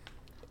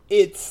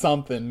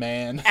something,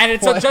 man. And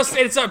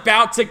it's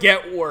about to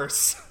get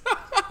worse.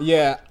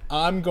 Yeah,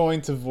 I'm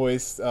going to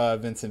voice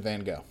Vincent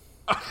Van Gogh.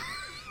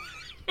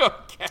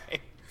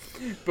 Okay.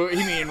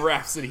 Bohemian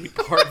Rhapsody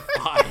Part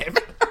 5.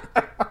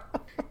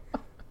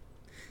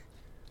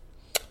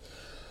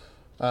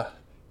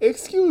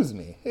 Excuse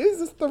me, is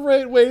this the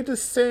right way to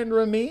Saint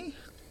Remy?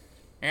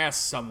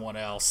 Ask someone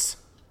else.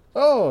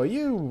 Oh,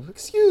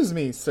 excuse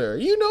me, sir.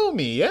 You know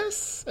me,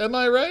 yes? Am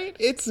I right?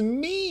 It's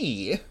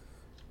me.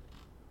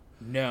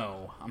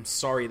 No, I'm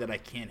sorry that I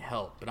can't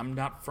help, but I'm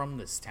not from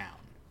this town.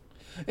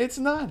 It's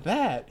not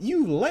that.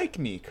 You like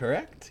me,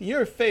 correct?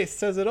 Your face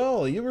says it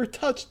all. You were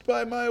touched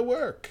by my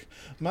work.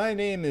 My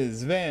name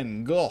is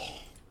Van Gogh.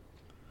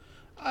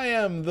 I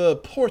am the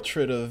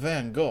portrait of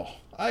Van Gogh.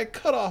 I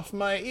cut off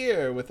my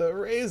ear with a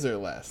razor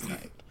last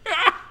night.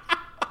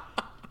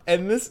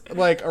 And this,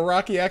 like,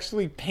 Araki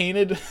actually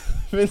painted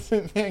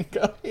Vincent Van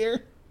Gogh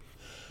here.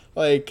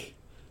 Like,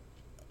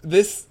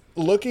 this,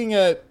 looking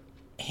at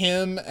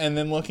him and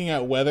then looking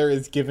at weather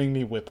is giving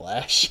me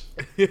whiplash.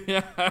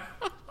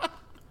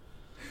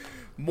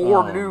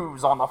 More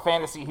news on the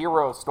fantasy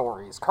hero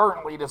stories.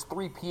 Currently, it is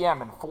 3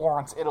 p.m. in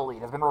Florence, Italy.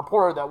 It has been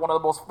reported that one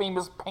of the most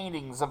famous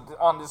paintings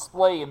on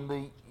display in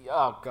the...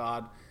 Oh,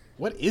 God.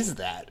 What is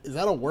that? Is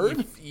that a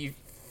word?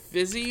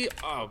 Uffizi?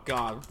 Oh,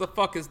 God. What the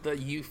fuck is the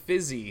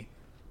Uffizi?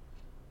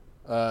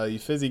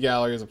 Uffizi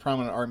Gallery is a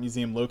prominent art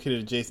museum located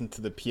adjacent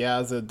to the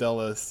Piazza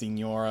della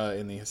Signora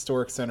in the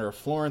historic center of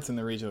Florence in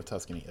the region of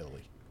Tuscany,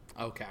 Italy.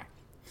 Okay.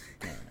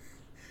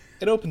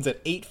 It opens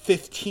at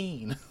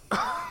 8:15.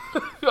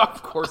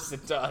 Of course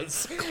it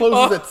does.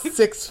 Closes at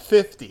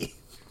 6:50.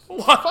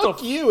 What Fuck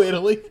the you,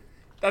 Italy.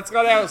 That's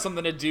gotta have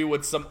something to do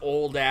with some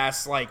old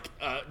ass, like,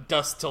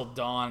 dusk till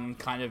dawn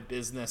kind of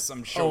business,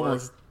 I'm sure.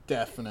 Almost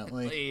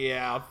definitely.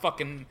 Yeah,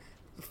 fucking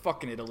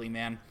Italy,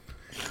 man.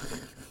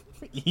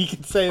 You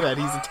can say that,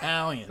 he's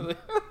Italian.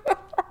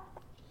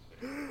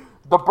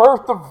 The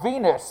Birth of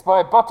Venus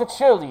by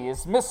Botticelli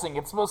is missing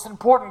its most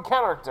important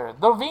character,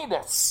 the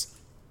Venus.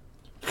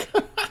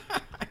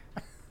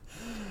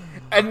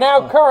 And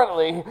now,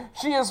 currently,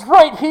 she is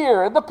right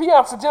here in the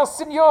Piazza del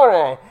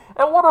Signore.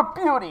 And what a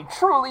beauty,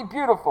 truly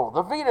beautiful.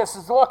 The Venus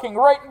is walking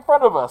right in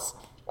front of us.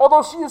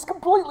 Although she is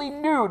completely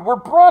nude, we're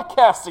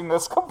broadcasting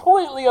this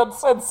completely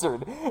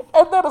uncensored.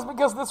 And that is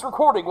because this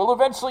recording will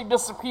eventually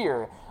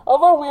disappear.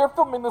 Although we are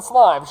filming this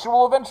live, she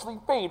will eventually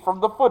fade from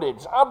the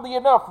footage. Oddly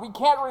enough, we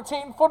can't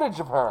retain footage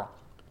of her.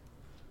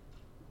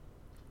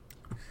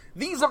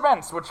 These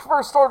events, which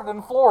first started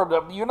in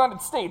Florida, the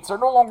United States, are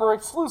no longer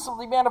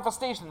exclusively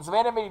manifestations of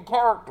animated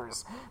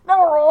characters.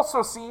 Now we're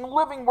also seeing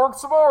living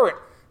works of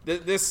art.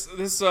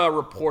 This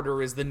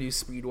reporter is the new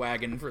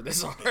Speedwagon for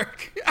this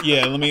arc.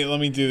 Yeah, let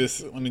me do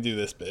this. Let me do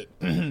this bit.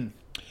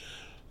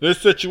 This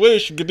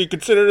situation could be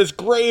considered as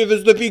grave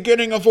as the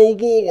beginning of a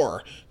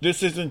war.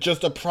 This isn't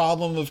just a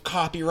problem of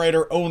copyright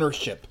or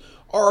ownership.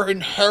 Our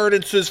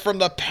inheritances from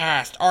the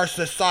past, our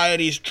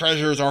society's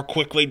treasures are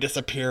quickly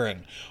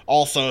disappearing.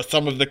 Also,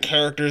 some of the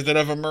characters that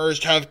have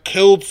emerged have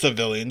killed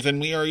civilians, and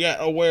we are yet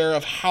aware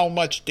of how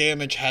much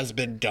damage has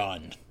been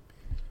done.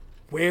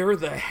 Where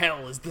the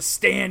hell is the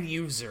Stan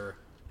user?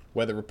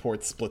 Weather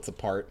Report splits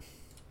apart.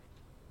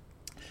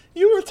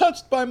 You were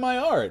touched by my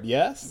art,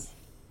 yes?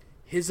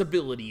 His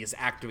ability is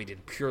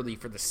activated purely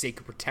for the sake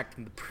of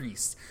protecting the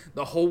priests.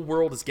 The whole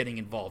world is getting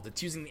involved.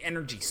 It's using the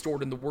energy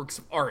stored in the works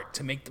of art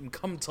to make them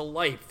come to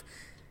life.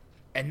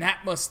 And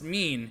that must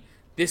mean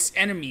this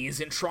enemy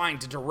isn't trying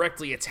to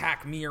directly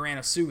attack me or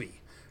Anasui.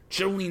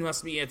 Jolene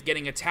must be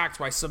getting attacked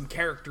by some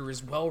character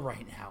as well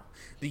right now.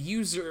 The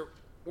user...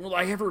 Will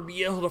I ever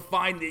be able to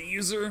find the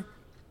user?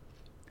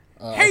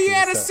 Hey,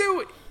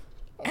 Anasui!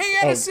 Hey,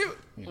 Anasui!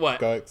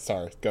 What? Go ahead.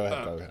 Sorry. Go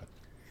ahead.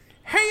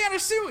 Hey,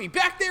 Anasui,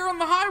 back there on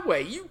the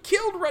highway. You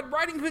killed Red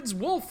Riding Hood's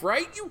wolf,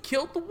 right? You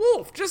killed the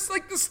wolf, just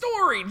like the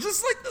story.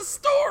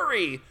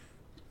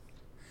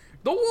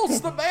 The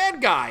wolf's the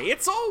bad guy.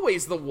 It's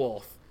always the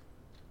wolf.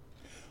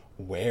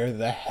 Where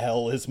the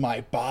hell is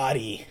my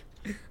body?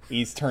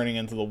 He's turning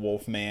into the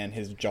wolf man.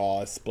 His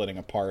jaw is splitting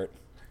apart.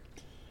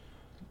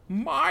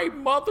 My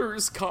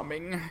mother's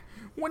coming.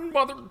 When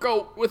Mother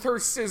Goat, with her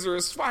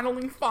scissors,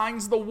 finally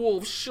finds the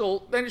wolf's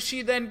shoot, then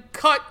she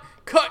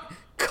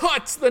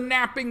cuts the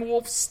napping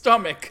wolf's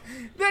stomach.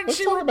 Then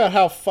Let's talk about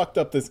how fucked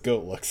up this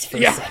goat looks for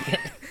a second.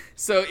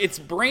 So its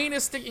brain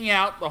is sticking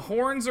out, the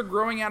horns are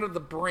growing out of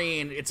the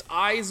brain, its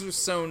eyes are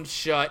sewn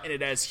shut, and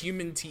it has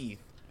human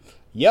teeth.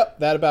 Yep,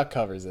 that about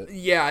covers it.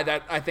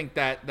 Yeah, I think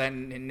that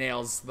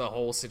nails the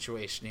whole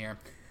situation here.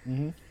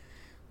 Mm-hmm.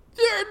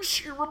 Then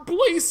she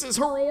replaces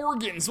her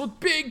organs with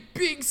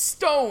big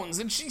stones,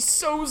 and she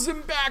sews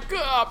them back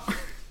up.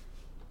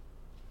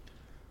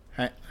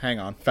 Hang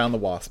on, found the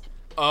wasp.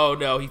 Oh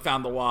no, he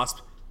found the wasp.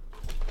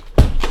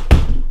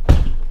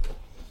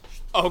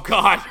 Oh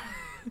god.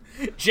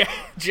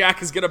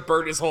 Jack is gonna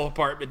burn his whole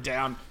apartment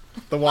down.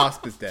 The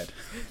wasp is dead.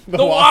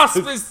 The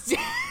wasp is The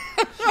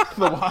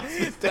wasp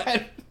is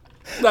dead.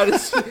 That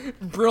is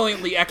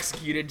brilliantly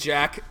executed,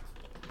 Jack.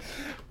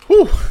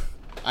 Whew.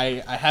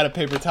 I had a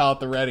paper towel at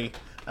the ready,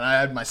 and I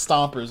had my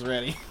stompers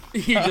ready.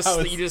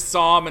 You just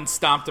saw him and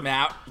stomped him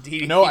out.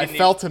 I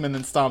felt him and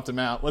then stomped him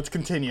out. Let's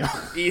continue.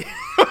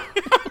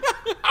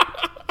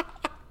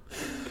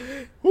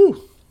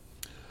 Whew.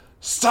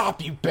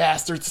 Stop, you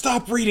bastard!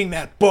 Stop reading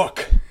that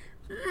book!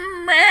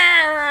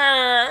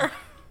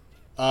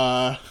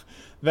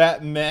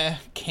 That meh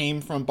came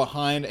from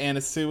behind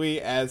Anasui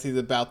as he's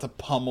about to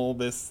pummel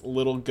this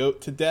little goat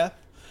to death.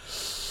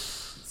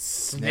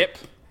 Snip.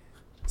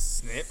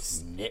 Snip.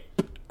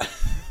 Snip.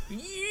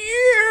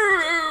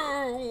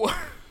 You!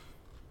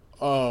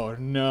 Oh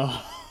no.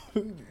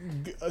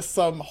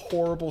 Some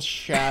horrible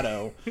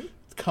shadow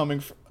coming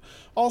from...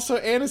 Also,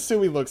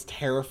 Anasui looks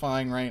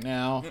terrifying right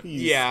now.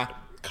 He's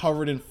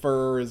covered in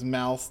fur, his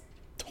mouth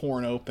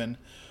torn open.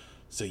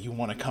 So you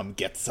want to come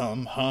get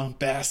some, huh,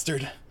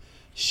 bastard?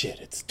 Shit,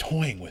 it's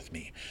toying with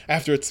me.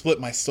 After it split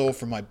my soul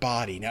from my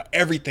body, now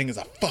everything is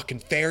a fucking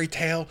fairy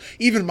tale.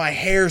 Even my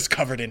hair's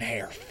covered in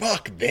hair.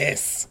 Fuck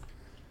this.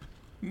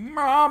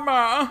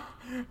 Mama,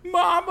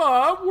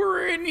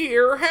 we're in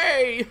here.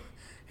 Hey,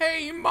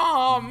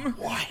 Mom.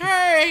 What?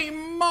 Hey,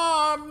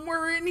 Mom,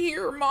 we're in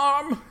here,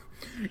 Mom.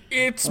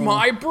 It's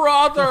my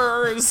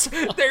brothers.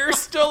 They're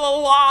still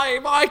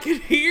alive. I can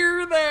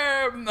hear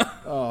them.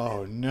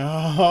 Oh,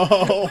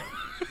 no.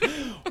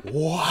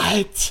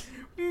 What?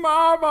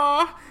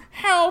 Mama,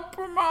 help,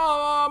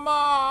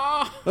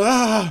 Mama.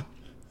 Ah!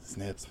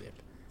 Snip. Snip.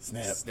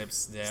 Snip.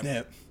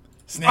 Snip.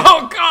 Snip.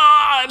 Oh,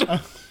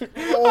 God.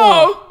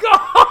 Oh,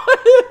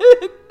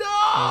 God.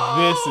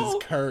 No. This is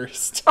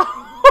cursed.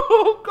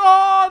 Oh,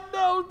 God.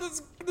 No,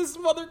 this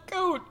mother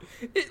goat.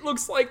 It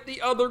looks like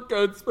the other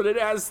goats, but it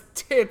has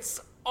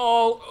tits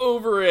all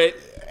over it.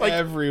 Like,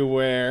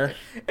 everywhere.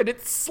 and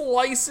it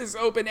slices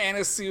open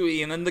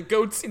Anasui, and then the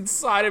goats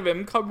inside of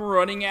him come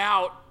running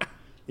out.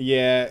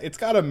 Yeah, it's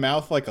got a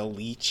mouth like a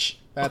leech.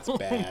 That's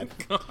bad.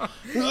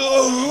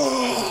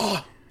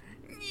 Oh,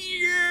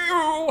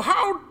 You!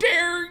 How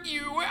dare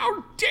you!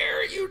 How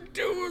dare you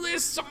do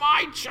this to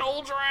my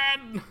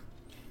children!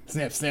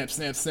 snap, snap,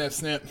 snap, snap,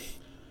 snap.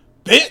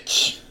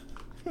 Bitch!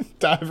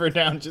 Diver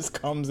Down just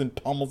comes and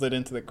pummels it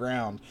into the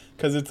ground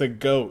because it's a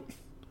goat.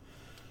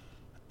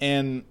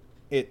 And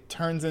it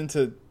turns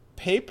into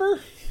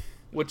paper?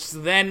 Which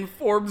then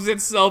forms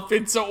itself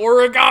into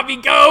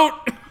Origami Goat!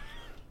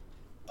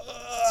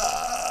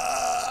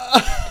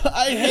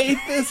 I hate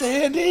this,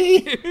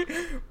 Andy!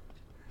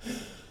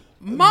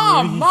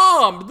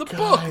 Mom, the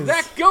book, Guys.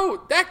 that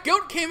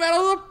goat came out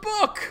of the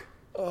book!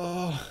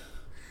 Oh.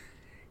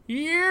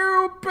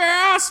 You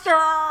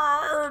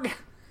bastard!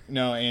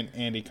 No,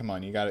 Andy, come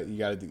on. You gotta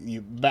do,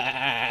 you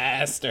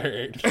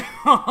bastard.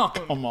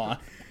 Come on.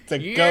 It's a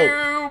goat.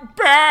 You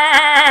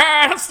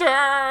bastard!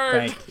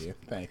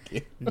 Thank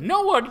you.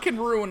 No one can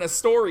ruin a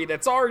story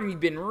that's already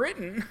been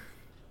written.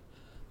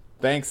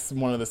 Thanks,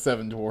 one of the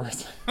seven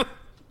dwarves.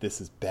 This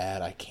is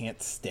bad. I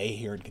can't stay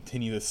here and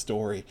continue the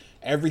story.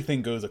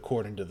 Everything goes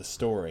according to the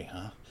story,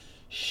 huh?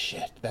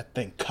 Shit, that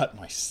thing cut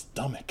my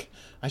stomach.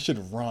 I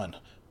should run.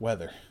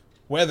 Weather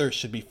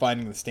should be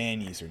finding the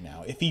stand user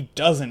now. If he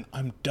doesn't,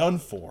 I'm done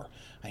for.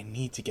 I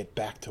need to get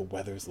back to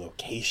Weather's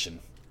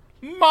location.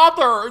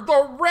 Mother,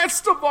 the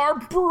rest of our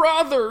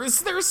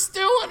brothers, they're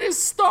still in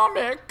his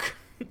stomach.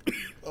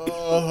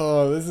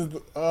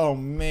 Oh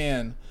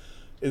man.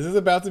 Is this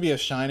about to be a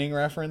Shining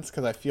reference?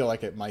 Because I feel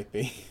like it might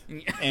be.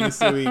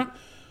 Anasui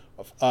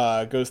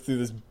goes through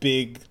this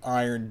big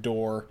iron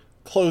door,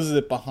 closes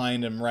it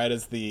behind him right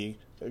as the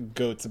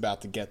goat's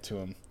about to get to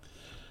him.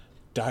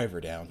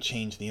 Diver Down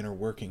changed the inner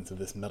workings of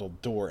this metal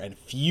door and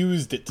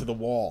fused it to the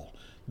wall.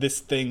 This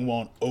thing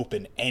won't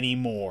open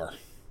anymore.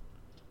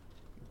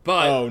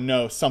 But Oh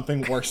no,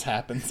 something worse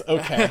happens.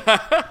 Okay.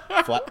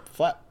 Flap, flap,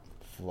 flap,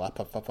 flap,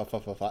 flap,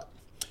 flap, flap, flap.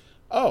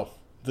 Oh,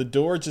 the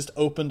door just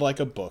opened like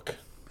a book.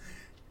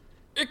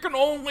 it can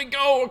only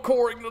go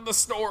according to the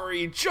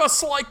story,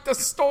 just like the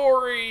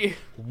story.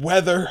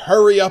 Weather,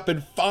 hurry up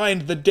and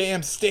find the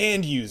damn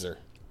stand user.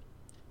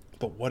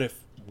 But what if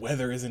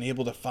Weather isn't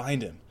able to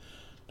find him?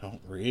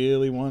 Don't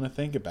really want to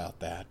think about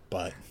that,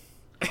 but...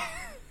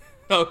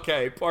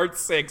 Okay, part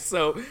 6.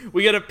 So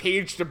we got a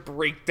page to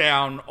break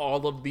down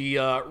all of the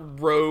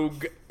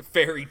rogue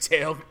fairy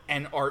tale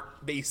and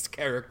art-based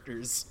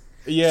characters.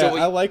 Yeah, So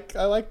I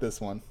like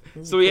this one.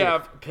 So we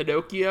have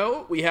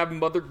Pinocchio, we have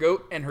Mother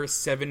Goat and her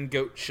 7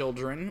 goat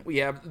children, we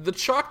have the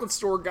chocolate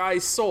store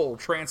guy's soul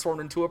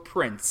transformed into a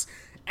prince,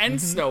 and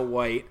Snow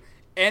White,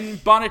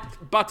 and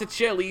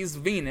Botticelli's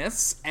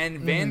Venus,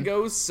 and Van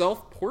Gogh's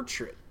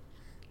self-portrait.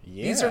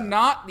 Yeah. These are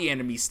not the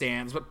enemy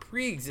stands, but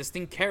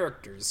pre-existing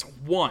characters.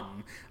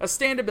 1. A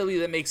stand ability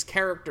that makes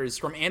characters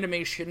from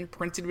animation,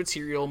 printed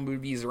material,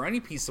 movies, or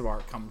any piece of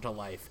art come to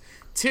life.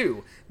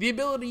 2. The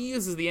ability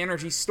uses the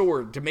energy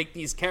stored to make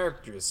these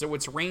characters, so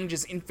its range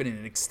is infinite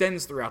and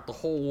extends throughout the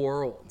whole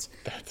world.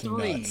 That's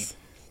 3. nuts.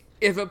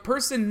 If a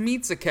person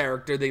meets a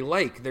character they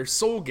like, their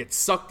soul gets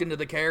sucked into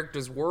the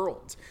character's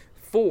world.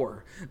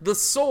 4. The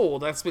soul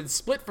that's been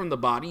split from the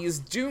body is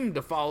doomed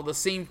to follow the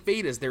same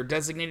fate as their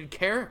designated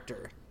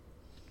character.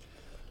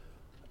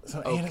 So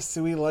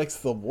Anasui likes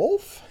the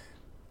wolf?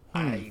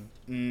 Whatever.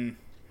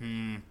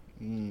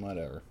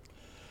 Whatever.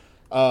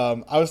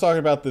 I was talking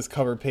about this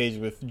cover page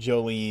with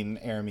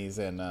Jolene, Hermes,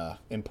 and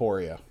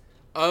Emporia.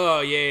 Oh,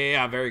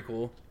 yeah, very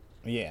cool.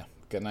 Yeah,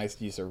 got a nice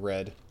use of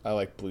red. I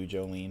like blue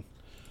Jolene.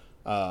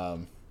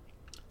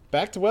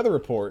 Back to Weather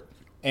Report,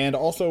 and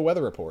also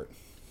Weather Report.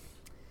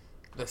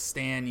 The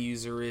stand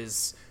user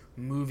is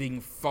moving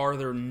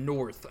farther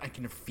north. I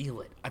can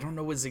feel it. I don't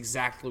know his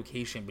exact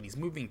location, but he's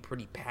moving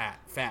pretty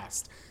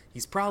fast.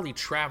 He's probably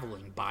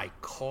traveling by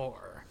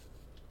car.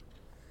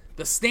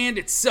 The stand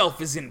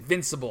itself is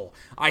invincible.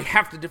 I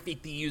have to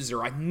defeat the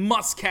user. I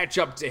must catch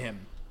up to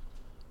him.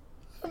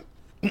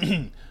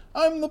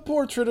 I'm the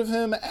portrait of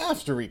him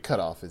after he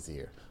cut off his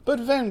ear. But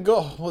Van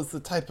Gogh was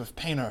the type of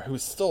painter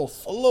whose soul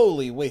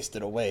slowly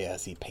wasted away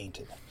as he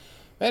painted.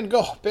 Van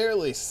Gogh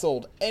barely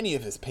sold any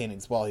of his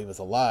paintings while he was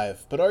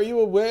alive, but are you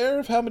aware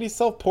of how many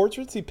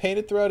self-portraits he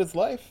painted throughout his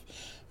life?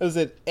 Was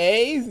it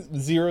A,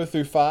 0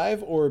 through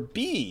 5, or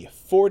B,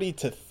 40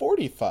 to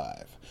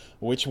 45?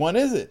 Which one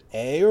is it,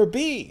 A or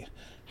B?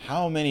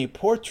 How many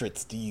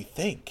portraits do you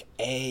think,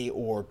 A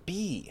or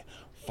B?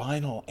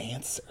 Final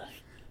answer.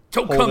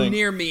 Don't come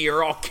near me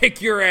or I'll kick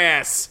your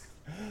ass.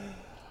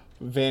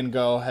 Van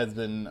Gogh has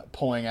been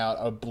pulling out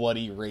a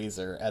bloody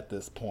razor at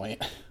this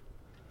point.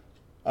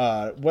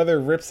 Weather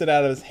rips it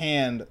out of his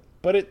hand,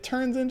 but it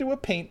turns into a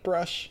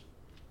paintbrush.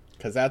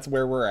 Because that's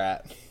where we're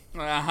at.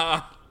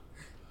 Uh-huh.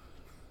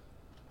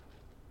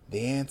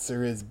 The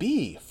answer is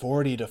B,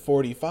 40 to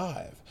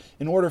 45.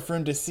 In order for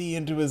him to see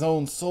into his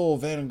own soul,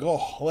 Van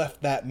Gogh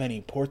left that many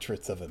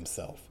portraits of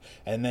himself.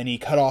 And then he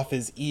cut off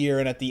his ear,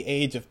 and at the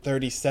age of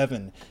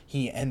 37,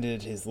 he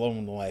ended his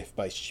lone life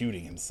by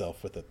shooting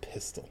himself with a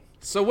pistol.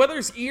 So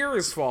Weathers' ear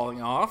is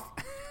falling off.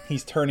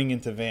 He's turning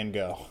into Van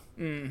Gogh.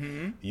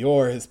 Mm-hmm.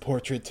 You're his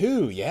portrait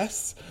too,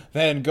 yes?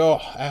 Van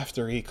Gogh,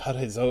 after he cut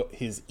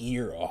his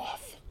ear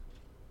off.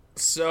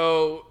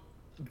 So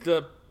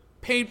the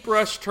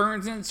paintbrush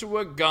turns into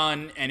a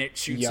gun, and it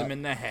shoots him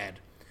in the head.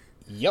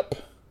 Yep.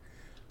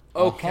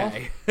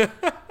 Okay.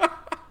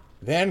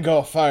 Van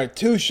Gogh fired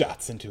 2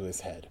 shots into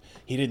his head.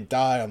 He didn't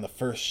die on the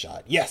first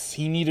shot. Yes,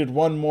 he needed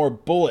 1 more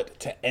bullet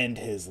to end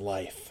his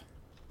life.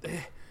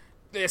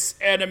 This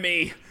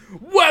enemy,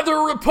 Weather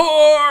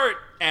Report!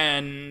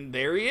 And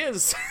there he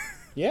is.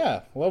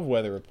 Yeah, love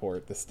Weather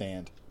Report, The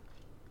Stand.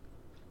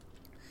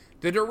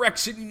 The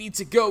direction you need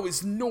to go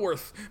is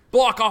north.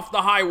 Block off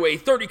the highway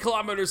 30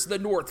 kilometers to the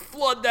north.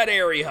 Flood that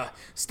area.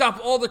 Stop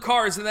all the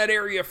cars in that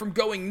area from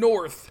going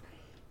north.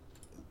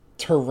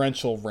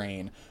 Torrential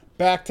rain.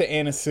 Back to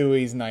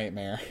Anasui's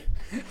nightmare.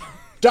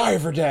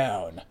 Diver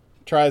down!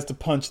 Tries to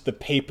punch the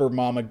paper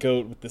mama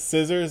goat with the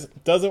scissors.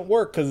 Doesn't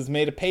work because it's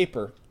made of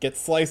paper. Gets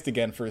sliced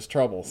again for his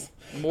troubles.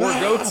 More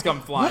goats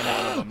come flying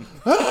out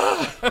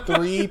of him.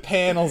 3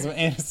 panels of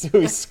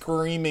Anasui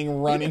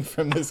screaming, running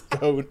from this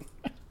goat.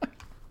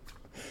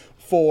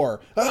 4.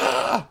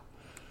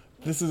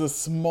 This is a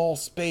small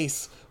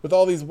space with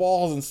all these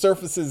walls and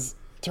surfaces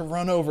to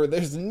run over.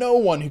 There's no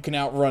one who can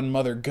outrun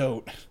Mother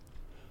Goat.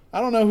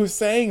 I don't know who's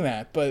saying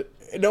that, but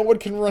no one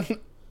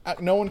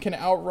can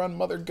outrun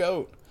Mother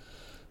Goat.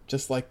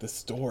 Just like the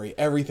story,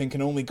 everything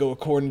can only go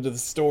according to the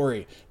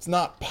story. It's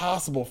not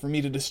possible for me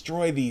to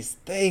destroy these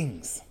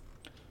things.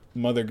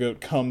 Mother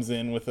Goat comes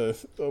in with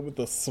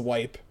a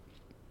swipe.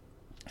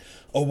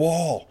 A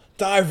wall.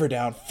 Diver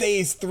down.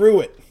 Phase through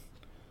it.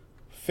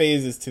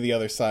 Phases to the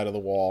other side of the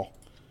wall.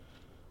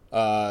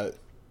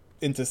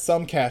 Into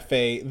some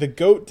cafe. The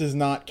goat does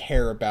not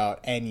care about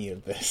any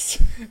of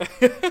this.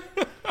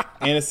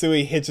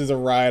 Anasui hitches a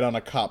ride on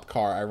a cop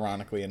car,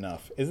 ironically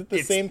enough. Is it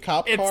the same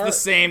cop car? It's the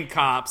same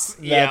cops.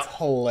 That's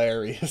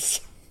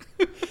hilarious.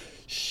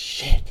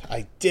 Shit,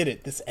 I did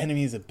it. This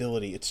enemy's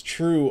ability. It's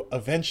true.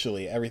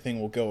 Eventually, everything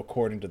will go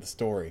according to the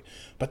story.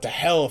 But to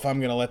hell if I'm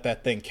going to let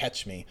that thing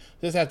catch me.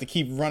 I just have to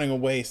keep running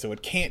away so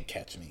it can't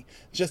catch me.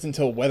 Just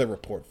until Weather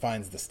Report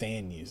finds the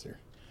stand user.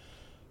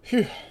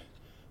 Phew.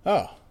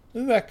 Oh,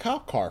 this is that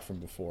cop car from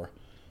before.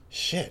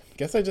 Shit,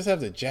 guess I just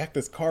have to jack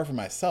this car for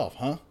myself,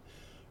 huh?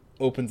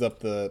 Opens up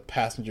the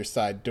passenger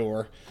side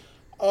door.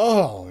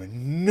 Oh,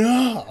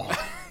 no.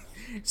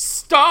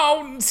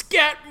 Stones!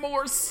 Get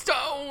more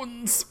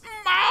stones!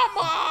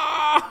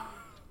 Mama!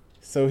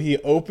 So he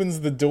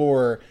opens the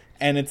door,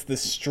 and it's the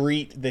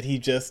street that he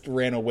just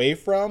ran away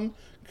from.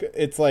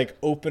 It's like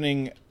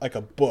opening like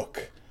a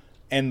book,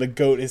 and the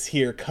goat is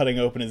here cutting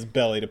open his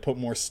belly to put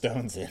more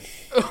stones in.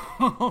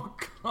 Oh,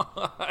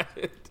 God.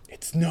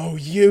 It's no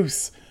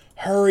use.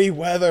 Hurry,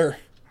 Weather.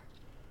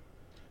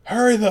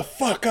 Hurry the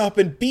fuck up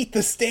and beat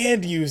the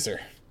stand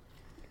user.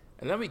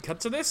 And then we cut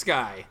to this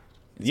guy.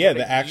 Yeah,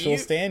 the actual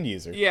stand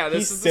user. Yeah,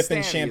 this He's is the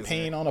sipping stand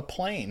champagne user. on a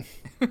plane.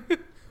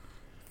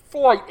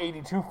 Flight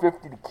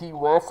 8250 to Key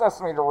West.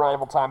 Estimated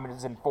arrival time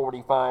is in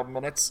 45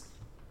 minutes.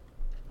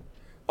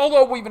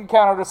 Although we've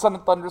encountered a sudden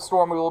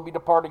thunderstorm, we will be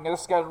departing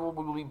as scheduled.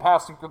 We will be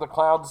passing through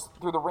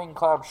the rain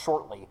clouds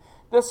shortly.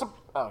 This,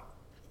 I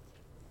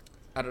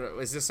don't know.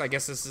 I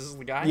guess this is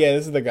the guy? Yeah,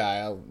 this is the guy.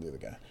 I'll do the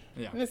guy.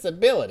 Yeah. This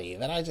ability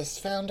that I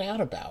just found out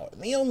about.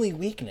 The only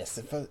weakness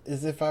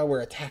is if I were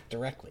attacked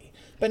directly.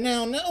 But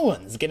now no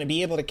one's gonna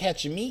be able to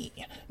catch me.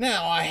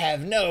 Now I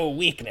have no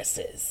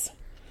weaknesses.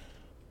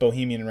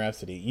 Bohemian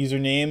Rhapsody.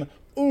 Username,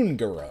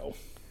 Ungaro.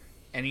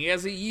 And he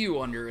has a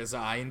U under his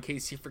eye in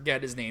case you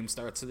forget his name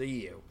starts with a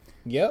U.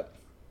 Yep.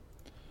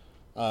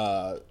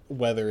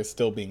 Weather is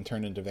still being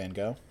turned into Van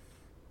Gogh.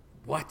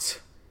 What?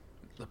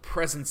 The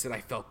presence that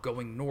I felt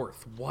going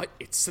north. What?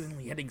 It's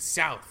suddenly heading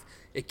south.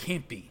 It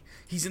can't be.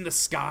 He's in the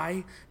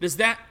sky? Does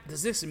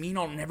this mean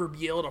I'll never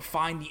be able to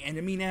find the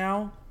enemy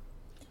now?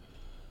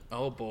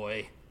 Oh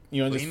boy.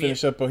 You want to just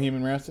finish up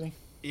Bohemian Rhapsody?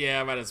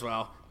 Yeah, might as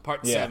well.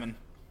 Part 7.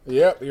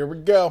 Yep, here we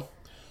go.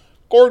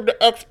 According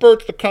to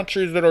experts, the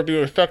countries that are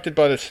being affected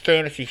by this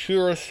fantasy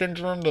hero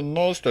syndrome the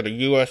most are the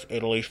US,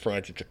 Italy,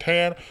 France, and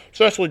Japan.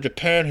 Especially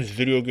Japan, whose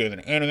video game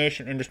and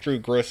animation industry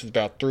grosses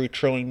about 3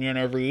 trillion yen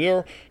every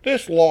year.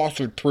 This loss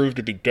would prove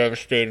to be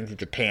devastating to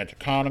Japan's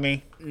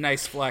economy.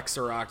 Nice flex,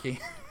 Araki.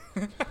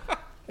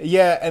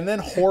 Yeah, and then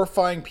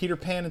horrifying Peter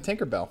Pan and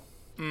Tinkerbell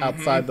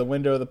outside the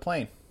window of the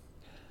plane.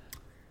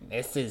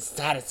 This is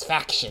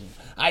satisfaction.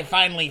 I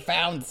finally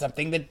found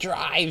something that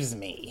drives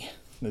me.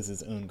 This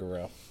is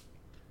Ungaro.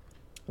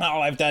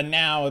 All I've done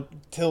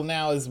till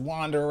now is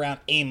wander around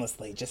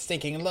aimlessly, just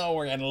sinking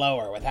lower and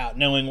lower without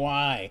knowing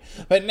why.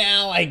 But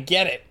now I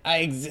get it. I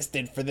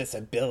existed for this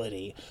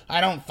ability.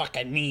 I don't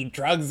fucking need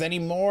drugs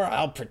anymore.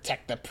 I'll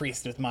protect the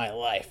priest with my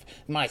life.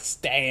 My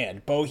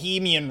stand.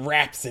 Bohemian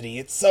Rhapsody.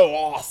 It's so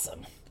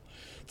awesome.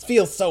 It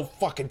feels so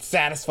fucking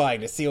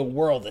satisfying to see a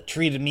world that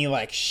treated me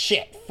like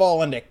shit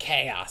fall into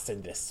chaos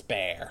and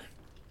despair.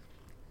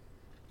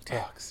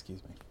 Oh,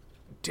 excuse me.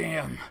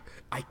 Damn,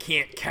 I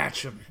can't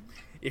catch him.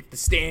 If the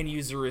stand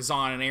user is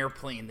on an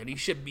airplane, then he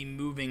should be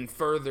moving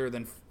faster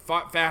than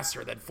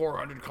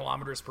 400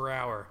 kilometers per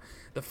hour.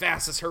 The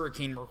fastest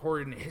hurricane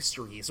recorded in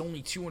history is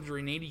only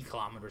 280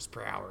 kilometers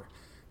per hour.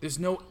 There's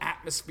no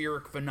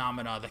atmospheric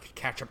phenomena that could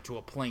catch up to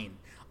a plane.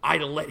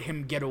 I'd let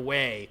him get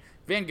away.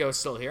 Van Gogh's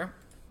still here.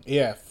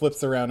 Yeah,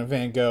 flips around and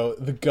Van Gogh,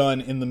 the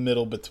gun in the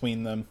middle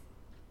between them.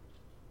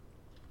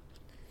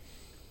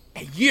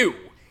 Hey, you!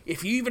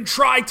 If you even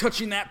try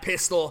touching that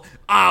pistol,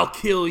 I'll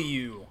kill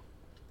you.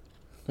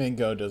 Van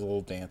Gogh does a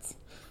little dance.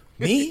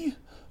 Me?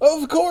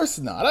 Of course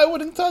not. I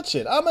wouldn't touch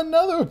it. I'm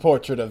another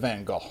portrait of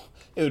Van Gogh.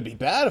 It would be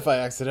bad if I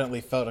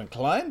accidentally felt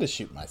inclined to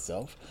shoot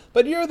myself.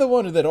 But you're the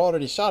one that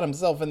already shot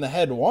himself in the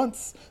head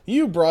once.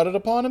 You brought it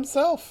upon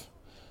himself.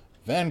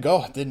 Van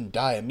Gogh didn't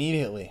die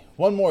immediately.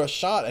 One more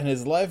shot and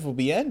his life will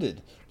be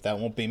ended. That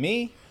won't be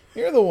me.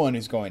 You're the one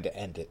who's going to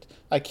end it.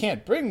 I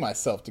can't bring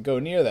myself to go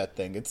near that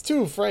thing. It's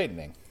too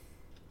frightening.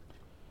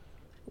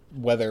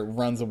 Weather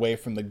runs away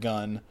from the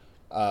gun.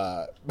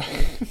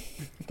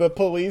 The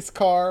police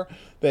car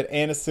that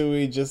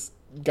Anasui just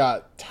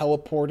got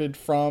teleported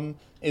from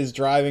is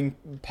driving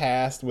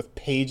past with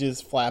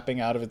pages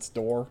flapping out of its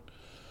door.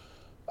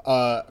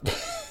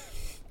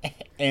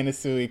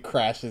 Anasui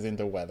crashes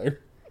into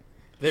Weather.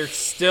 They're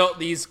still,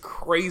 these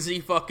crazy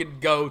fucking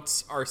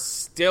goats are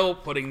still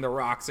putting the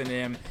rocks in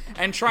him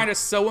and trying to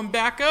sew him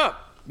back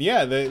up.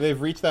 Yeah, they've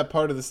reached that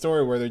part of the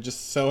story where they're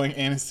just sewing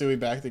Anasui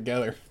back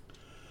together.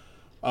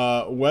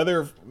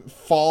 Weather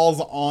falls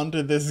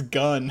onto this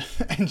gun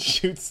and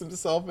shoots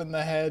himself in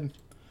the head.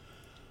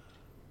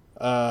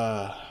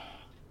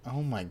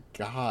 Oh my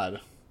god.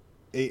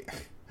 He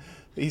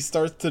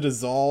starts to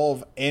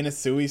dissolve.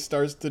 Anasui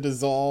starts to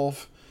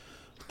dissolve.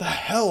 What the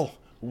hell?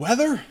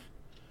 Weather?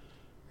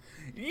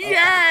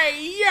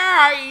 Yay!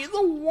 Yay!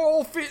 The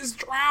wolf is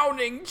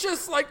drowning,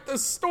 just like the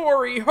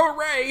story.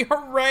 Hooray!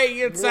 Hooray!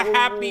 It's a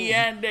happy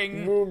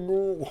ending.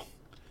 No.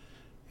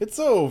 It's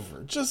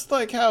over, just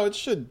like how it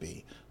should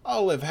be.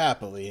 I'll live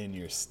happily in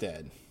your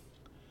stead.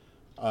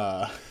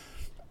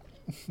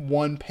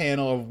 One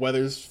panel of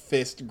Weather's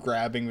fist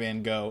grabbing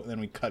Van Gogh, then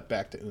we cut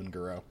back to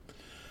Ungaro.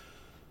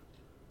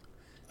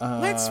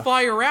 Let's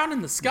fly around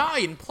in the sky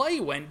and play,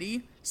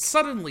 Wendy.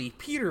 Suddenly,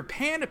 Peter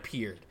Pan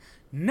appeared.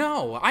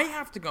 No, I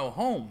have to go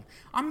home.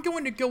 I'm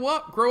going to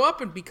grow up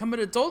and become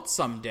an adult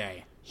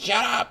someday.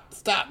 Shut up!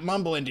 Stop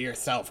mumbling to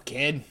yourself,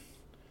 kid.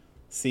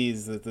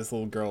 Sees that this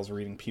little girl's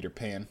reading Peter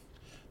Pan.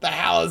 The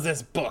hell is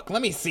this book?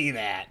 Let me see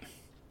that.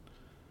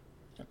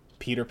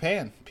 Peter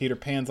Pan. Peter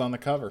Pan's on the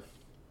cover.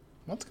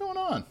 What's going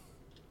on?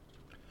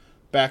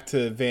 Back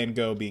to Van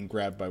Gogh being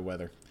grabbed by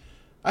Weather.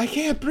 I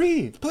can't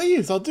breathe.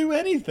 Please, I'll do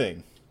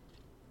anything.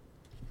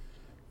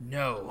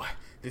 No,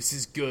 this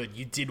is good.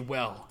 You did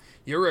well.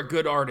 You're a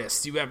good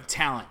artist. You have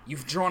talent.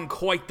 You've drawn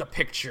quite the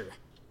picture.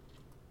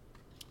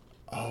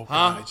 Oh,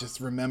 God, I just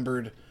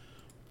remembered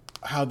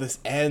how this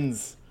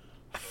ends.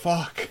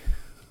 Fuck.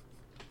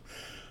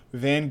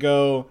 Van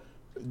Gogh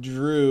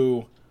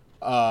drew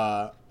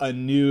a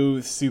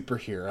new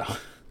superhero.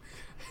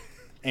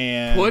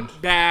 And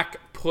put back.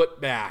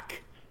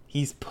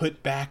 He's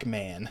put back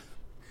man.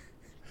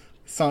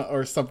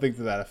 Or something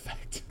to that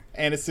effect.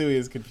 Anasui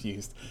is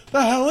confused.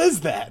 The hell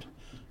is that?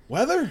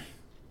 Weather?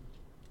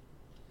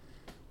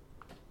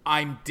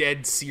 I'm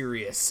dead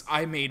serious.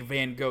 I made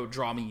Van Gogh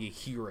draw me a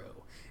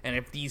hero. And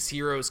if these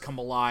heroes come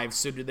alive,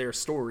 so do their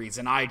stories,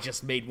 and I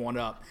just made one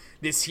up.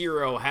 This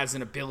hero has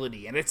an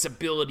ability, and its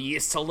ability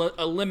is to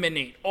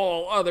eliminate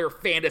all other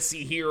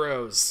fantasy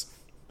heroes.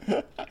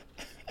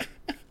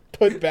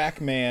 Put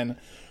back man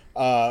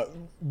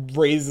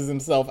raises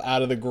himself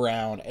out of the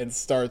ground and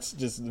starts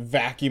just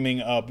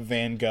vacuuming up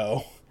Van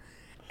Gogh.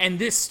 And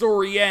this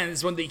story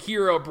ends when the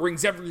hero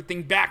brings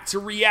everything back to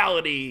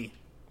reality.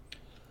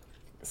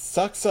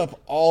 Sucks up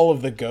all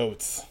of the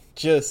goats.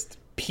 Just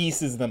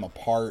pieces them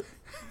apart.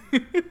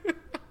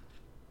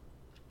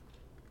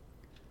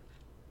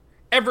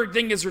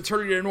 Everything is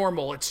returning to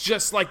normal. It's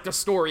just like the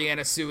story,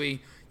 Anasui.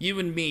 You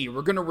and me,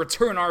 we're gonna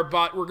return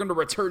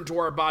to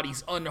our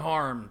bodies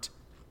unharmed.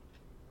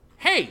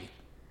 Hey!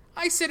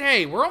 I said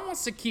hey, we're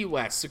almost at Key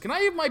West, so can I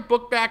have my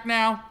book back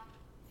now?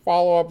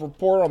 Follow-up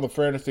report on the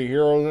Fantasy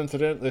Heroes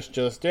incident. This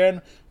just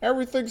in.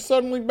 Everything's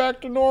suddenly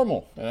back to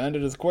normal. It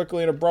ended as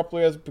quickly and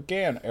abruptly as it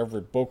began. Every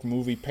book,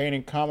 movie,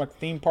 painting, comic,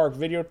 theme park,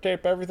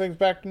 videotape, everything's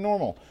back to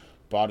normal.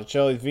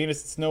 Botticelli's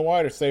Venus and Snow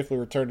White are safely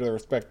returned to their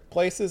respective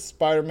places.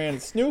 Spider-Man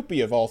and Snoopy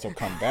have also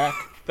come back.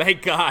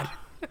 Thank God.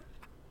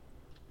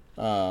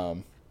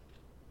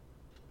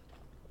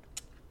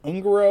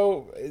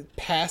 Ungaro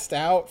passed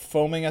out,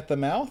 foaming at the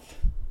mouth.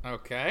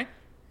 Okay.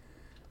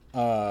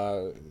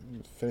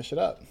 Finish it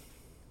up.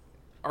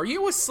 Are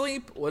you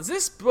asleep? Was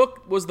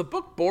the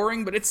book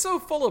boring, but it's so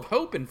full of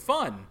hope and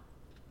fun?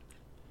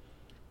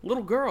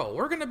 Little girl,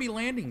 we're gonna be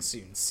landing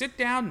soon. Sit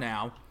down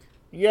now.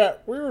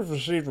 Yet, we have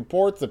received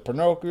reports that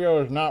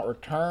Pinocchio has not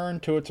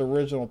returned to its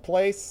original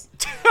place.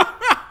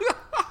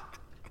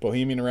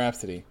 Bohemian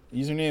Rhapsody.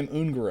 Username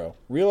Ungaro.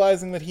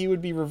 Realizing that he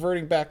would be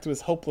reverting back to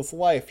his hopeless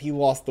life, he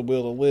lost the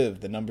will to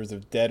live. The numbers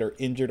of dead or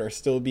injured are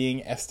still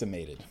being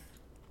estimated.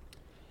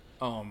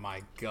 Oh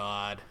my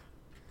god.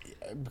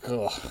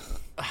 Ugh.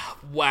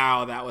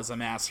 Wow, that was a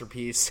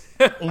masterpiece.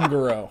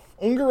 Ungaro.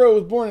 Ungaro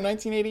was born in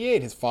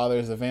 1988. His father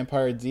is a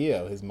vampire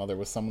Dio. His mother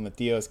was someone that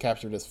Dio has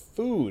captured as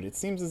food. It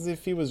seems as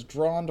if he was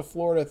drawn to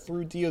Florida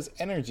through Dio's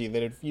energy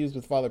that had fused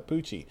with Father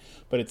Pucci,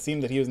 but it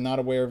seemed that he was not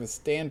aware of his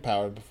stand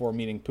powers before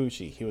meeting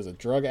Pucci. He was a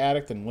drug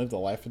addict and lived a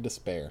life of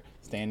despair.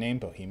 Stand name,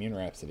 Bohemian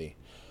Rhapsody.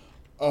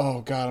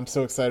 Oh, God, I'm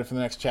so excited for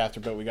the next chapter,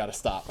 but we gotta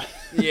stop.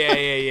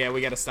 Yeah,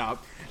 we gotta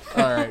stop.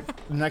 All right,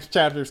 the next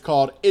chapter is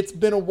called It's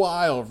Been a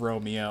While,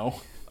 Romeo.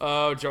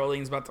 Oh,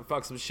 Jolene's about to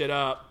fuck some shit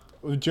up.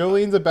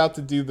 Jolene's about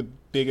to do the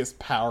biggest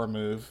power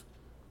move.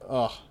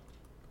 Ugh.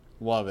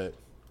 Love it.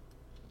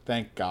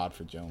 Thank God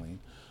for Jolene.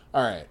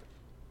 All right.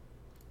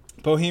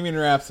 Bohemian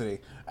Rhapsody.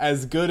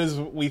 As good as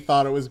we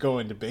thought it was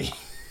going to be.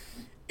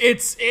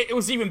 It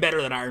was even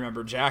better than I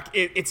remember, Jack.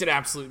 It's an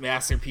absolute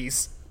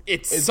masterpiece.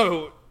 It's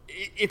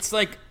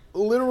like...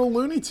 Literal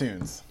Looney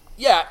Tunes.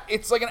 Yeah,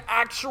 it's like an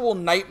actual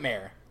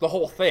nightmare, the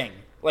whole thing.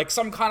 Like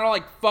some kind of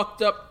like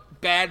fucked up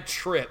bad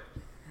trip.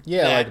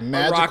 Yeah, that like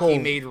magical... Rocky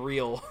made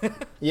real.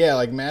 Yeah,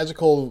 like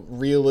magical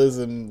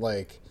realism,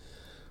 like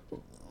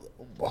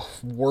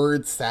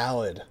word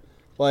salad.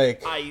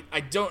 Like I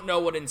don't know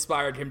what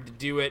inspired him to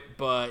do it,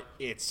 but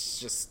it's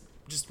just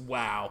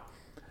wow.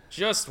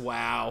 Just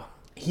wow.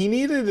 He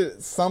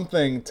needed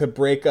something to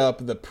break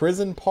up the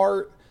prison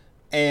part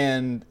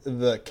and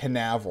the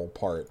Canaveral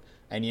part.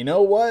 And you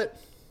know what?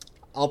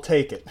 I'll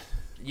take it.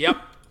 Yep.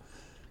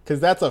 Because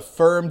that's a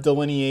firm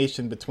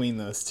delineation between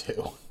those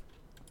two.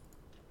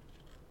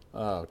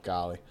 Oh,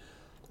 golly.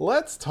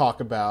 Let's talk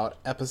about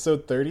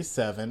episode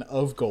 37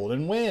 of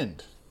Golden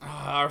Wind.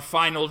 Our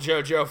final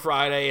JoJo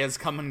Friday has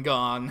come and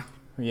gone.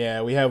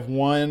 Yeah, we have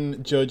one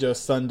JoJo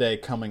Sunday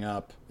coming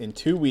up in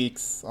 2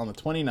 weeks on the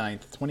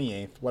 29th,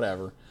 28th,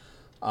 whatever,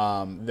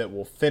 that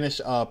will finish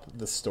up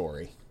the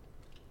story.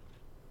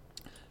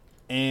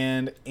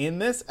 And in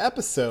this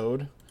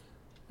episode,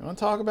 you want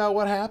to talk about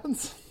what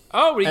happens?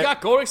 Oh, we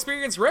got Gold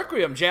Experience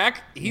Requiem,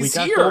 Jack. He's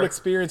here. We got Gold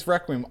Experience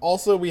Requiem.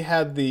 Also, we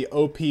had the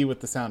OP with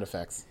the sound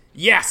effects.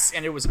 Yes,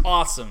 and it was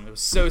awesome. It was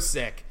so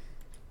sick.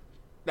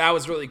 That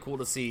was really cool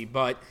to see.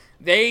 But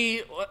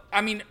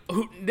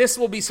this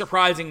will be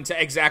surprising to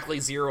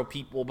exactly 0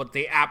 people, but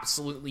they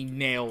absolutely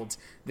nailed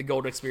the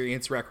Gold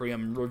Experience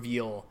Requiem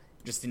reveal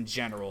just in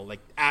general.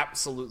 Like,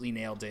 absolutely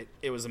nailed it.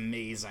 It was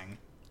amazing.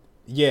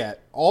 Yeah.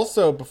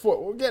 Also,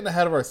 before we're getting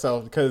ahead of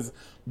ourselves, because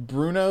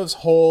Bruno's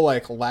whole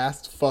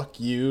last fuck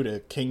you to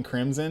King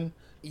Crimson,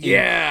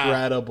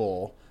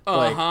 incredible.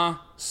 Like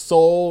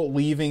Soul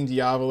leaving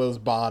Diavolo's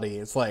body.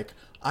 It's like,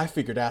 I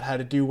figured out how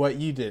to do what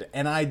you did,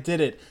 and I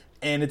did it,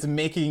 and it's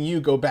making you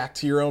go back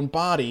to your own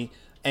body,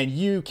 and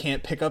you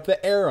can't pick up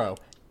the arrow,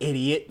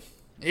 idiot.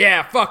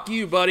 Yeah, fuck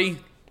you, buddy.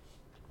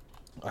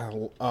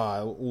 I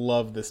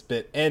love this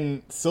bit.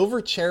 And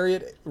Silver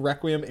Chariot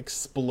Requiem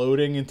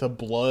exploding into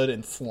blood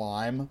and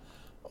slime.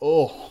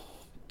 Oh,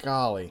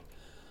 golly.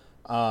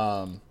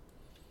 But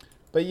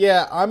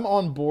yeah, I'm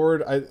on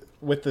board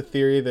with the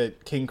theory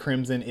that King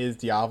Crimson is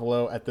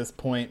Diavolo at this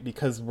point,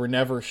 because we're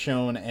never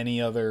shown any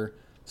other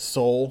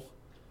soul.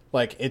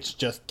 Like, it's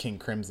just King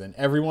Crimson.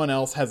 Everyone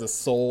else has a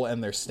soul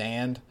and their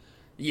stand.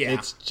 Yeah.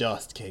 It's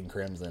just King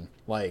Crimson.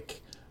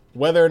 Like,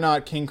 whether or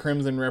not King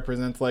Crimson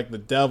represents the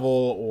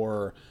devil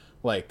or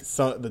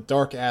the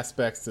dark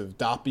aspects of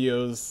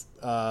Doppio's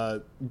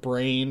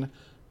brain,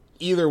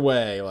 either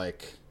way,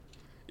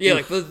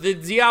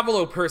 the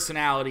Diavolo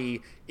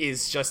personality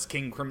is just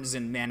King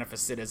Crimson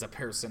manifested as a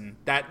person.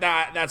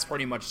 That's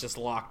pretty much just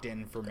locked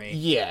in for me.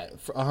 Yeah,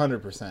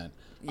 100%.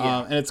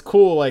 Yeah. And it's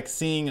cool,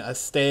 seeing a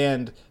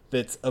stand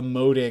that's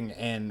emoting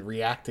and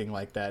reacting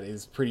like that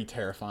is pretty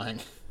terrifying.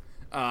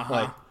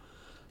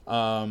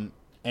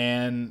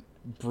 And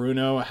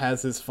Bruno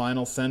has his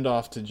final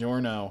send-off to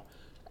Giorno,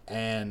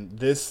 and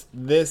this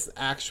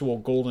actual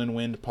Golden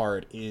Wind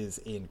part is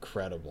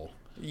incredible.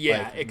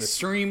 Yeah,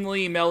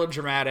 extremely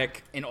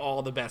melodramatic in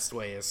all the best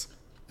ways.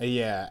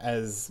 Yeah,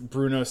 as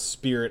Bruno's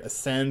spirit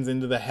ascends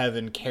into the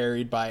heaven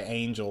carried by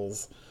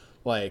angels.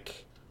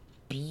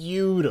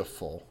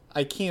 Beautiful.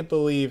 I can't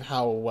believe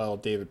how well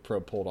David Pro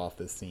pulled off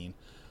this scene.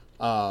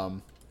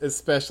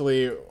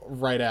 Especially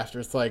right after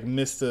it's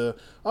Mr.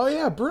 Oh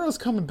yeah, Bruno's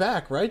coming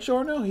back, right,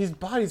 Giorno? His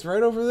body's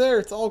right over there.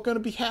 It's all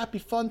gonna be happy,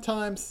 fun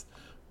times.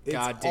 It's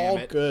God damn all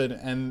it. good,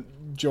 and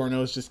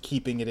Giorno's just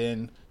keeping it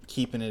in.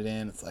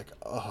 It's like,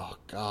 oh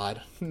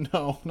God,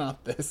 no,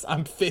 not this.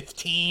 I'm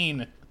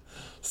 15.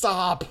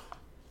 Stop.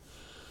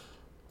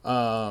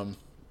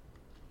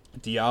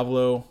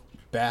 Diavolo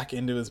back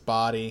into his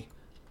body,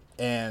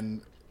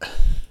 and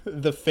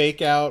the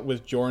fake out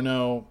with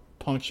Giorno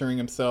puncturing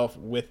himself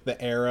with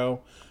the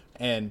arrow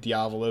and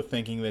Diavolo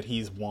thinking that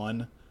he's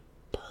won.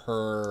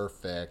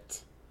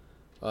 Perfect.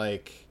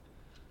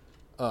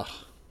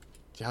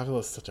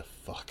 Diavolo's such a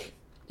fuck.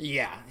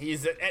 Yeah,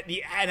 he's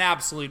an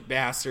absolute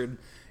bastard,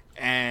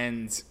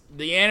 and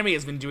the anime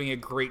has been doing a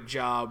great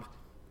job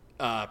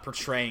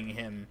portraying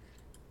him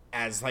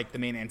as like the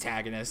main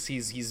antagonist.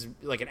 He's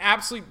like an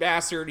absolute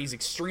bastard. He's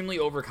extremely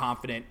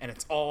overconfident, and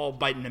it's all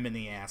biting him in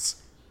the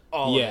ass.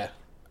 All of it.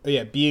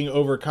 Yeah, being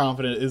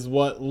overconfident is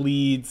what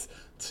leads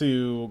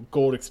to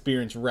Gold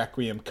Experience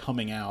Requiem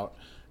coming out.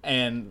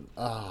 And,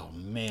 oh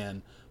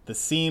man, the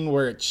scene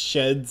where it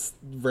sheds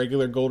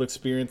regular Gold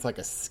Experience like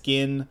a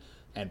skin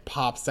and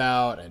pops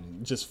out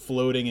and just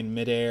floating in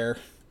midair.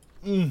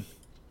 Been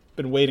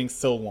waiting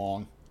so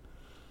long.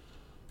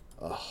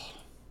 Ugh.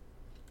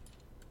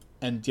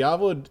 And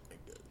Diavolo,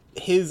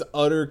 his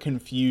utter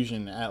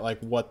confusion at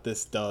like what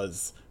this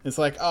does. It's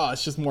like, oh,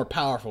 it's just more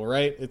powerful,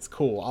 right? It's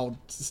cool. I'll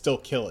still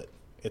kill it.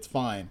 It's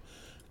fine.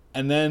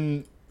 And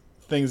then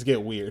things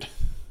get weird.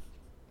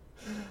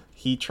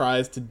 He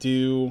tries to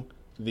do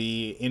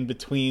the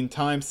in-between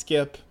time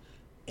skip,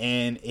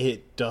 and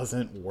it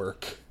doesn't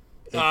work.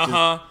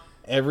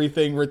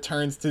 Everything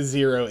returns to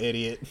zero,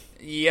 idiot.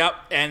 Yep,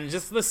 and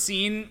just the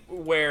scene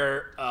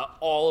where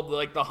all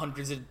of the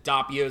hundreds of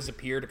Doppios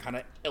appear to kind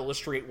of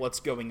illustrate what's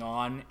going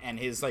on and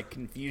his like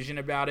confusion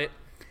about it.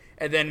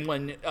 And then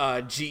when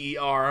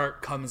GER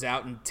comes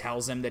out and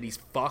tells him that he's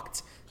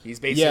fucked, he's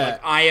basically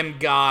like, I am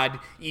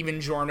God.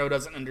 Even Giorno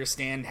doesn't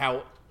understand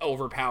how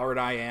overpowered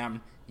I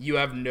am. You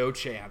have no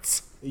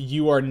chance.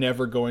 You are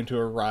never going to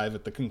arrive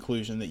at the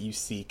conclusion that you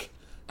seek.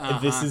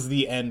 This is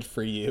the end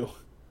for you.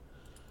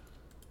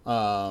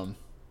 It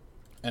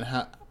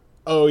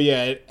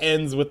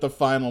ends with the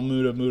final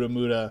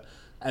Muda.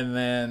 And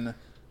then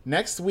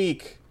next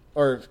week,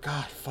 or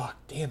God, fuck,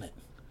 damn it.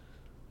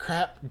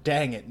 Crap,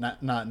 dang it,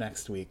 not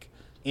next week.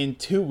 In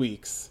 2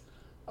 weeks,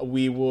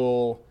 we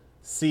will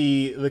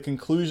see the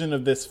conclusion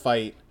of this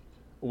fight,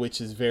 which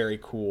is very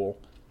cool,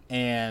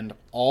 and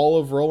all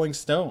of Rolling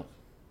Stone.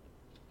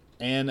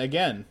 And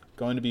again,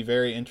 going to be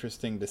very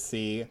interesting to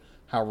see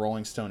how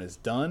Rolling Stone is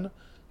done,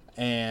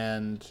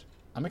 and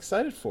I'm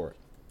excited for it.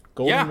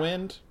 Golden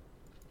Wind,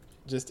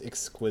 just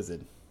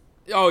exquisite.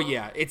 Oh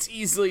yeah, it's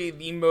easily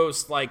the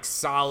most like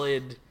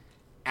solid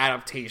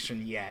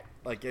adaptation yet.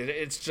 Like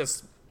it's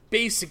just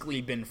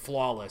basically been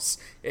flawless.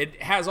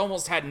 It has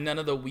almost had none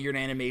of the weird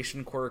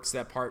animation quirks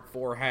that Part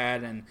 4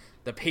 had, and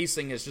the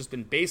pacing has just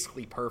been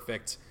basically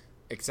perfect,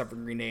 except for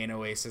Green Day and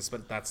Oasis,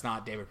 but that's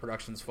not David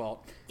Productions'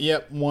 fault.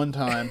 Yep, one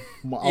time.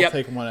 I'll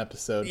take one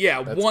episode.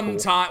 Yeah, that's one cool.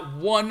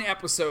 time, one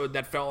episode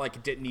that felt like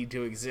it didn't need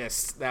to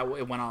exist. That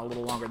it went on a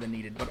little longer than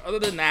needed. But other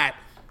than that,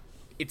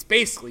 it's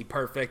basically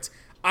perfect.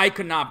 I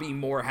could not be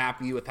more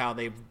happy with how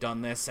they've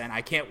done this, and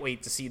I can't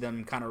wait to see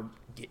them kind of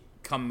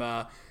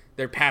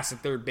they're past the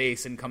third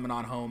base and coming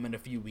on home in a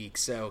few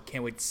weeks. So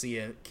can't wait to see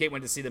it. Can't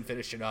wait to see them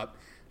finish it up.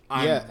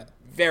 I'm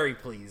very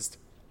pleased.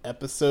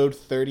 Episode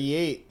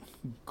 38.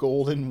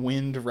 Golden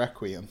Wind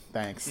Requiem.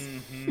 Thanks.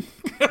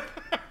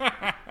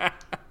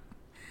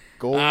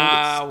 Golden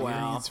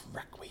Experience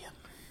Requiem.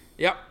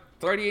 Yep.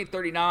 38,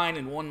 39,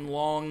 and one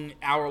long,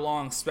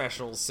 hour-long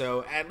special.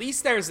 So at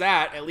least there's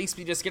that. At least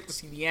we just get to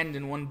see the end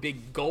in one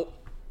big gulp.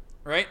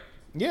 Right?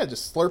 Yeah,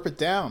 just slurp it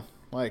down.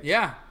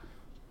 Yeah.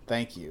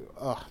 Thank you.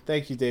 Oh,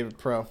 thank you, David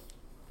Pro.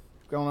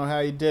 Don't know how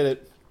you did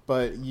it,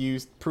 but you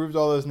proved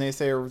all those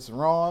naysayers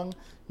wrong,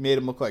 made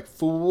them look like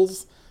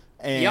fools,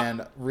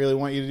 and really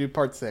want you to do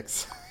Part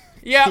 6.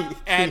 Yeah,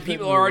 and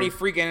people are already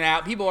freaking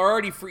out. People are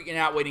already freaking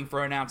out waiting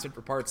for an announcement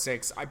for Part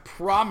 6. I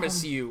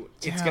promise you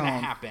it's going to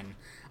happen.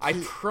 I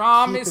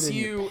promise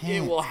you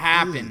it will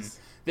happen. Please.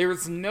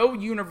 There's no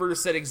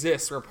universe that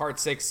exists where Part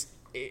 6,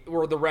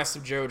 or the rest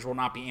of JoJo will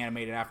not be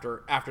animated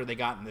after they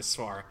gotten this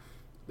far.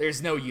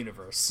 There's no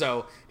universe.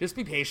 So just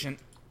be patient.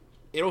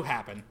 It'll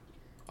happen.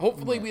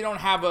 Hopefully we don't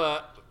have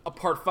a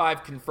Part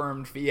 5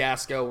 confirmed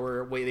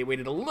fiasco where they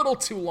waited a little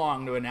too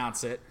long to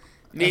announce it.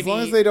 Maybe, as long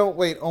as they don't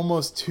wait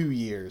almost 2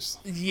 years.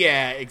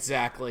 Yeah,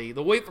 exactly.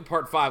 The wait for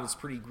Part 5 was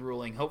pretty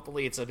grueling.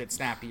 Hopefully it's a bit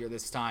snappier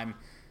this time.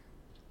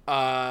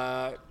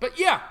 But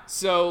yeah,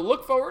 so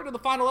look forward to the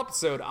final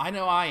episode. I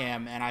know I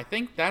am, and I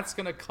think that's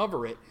going to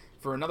cover it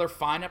for another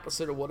fine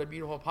episode of What a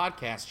Beautiful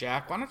Podcast,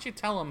 Jack. Why don't you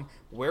tell them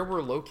where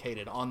we're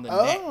located on the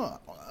net,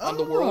 on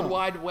the World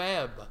Wide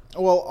Web?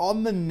 Well,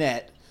 on the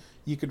net,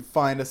 you can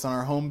find us on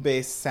our home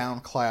base,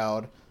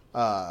 SoundCloud,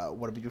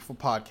 What a Beautiful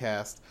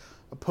Podcast.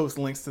 I post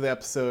links to the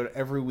episode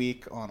every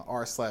week on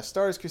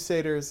r/Stars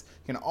Crusaders.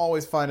 You can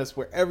always find us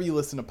wherever you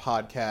listen to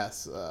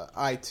podcasts,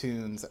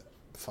 iTunes,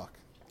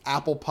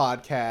 Apple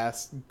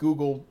Podcasts,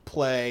 Google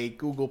Play,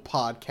 Google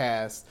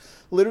Podcasts.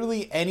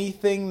 Literally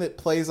anything that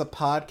plays a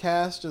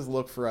podcast, just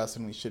look for us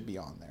and we should be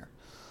on there.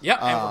 Yep,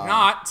 and if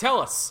not, tell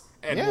us,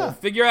 and we'll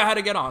figure out how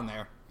to get on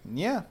there.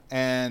 Yeah,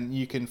 and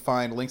you can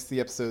find links to the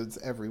episodes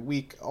every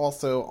week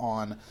also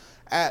on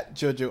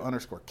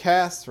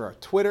 @JoJo_cast or our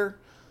Twitter.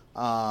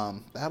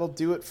 That'll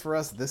do it for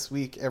us this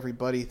week,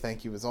 everybody.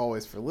 Thank you as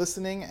always for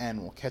listening,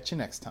 and we'll catch you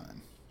next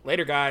time.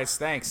 Later, guys.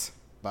 Thanks.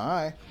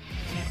 Bye.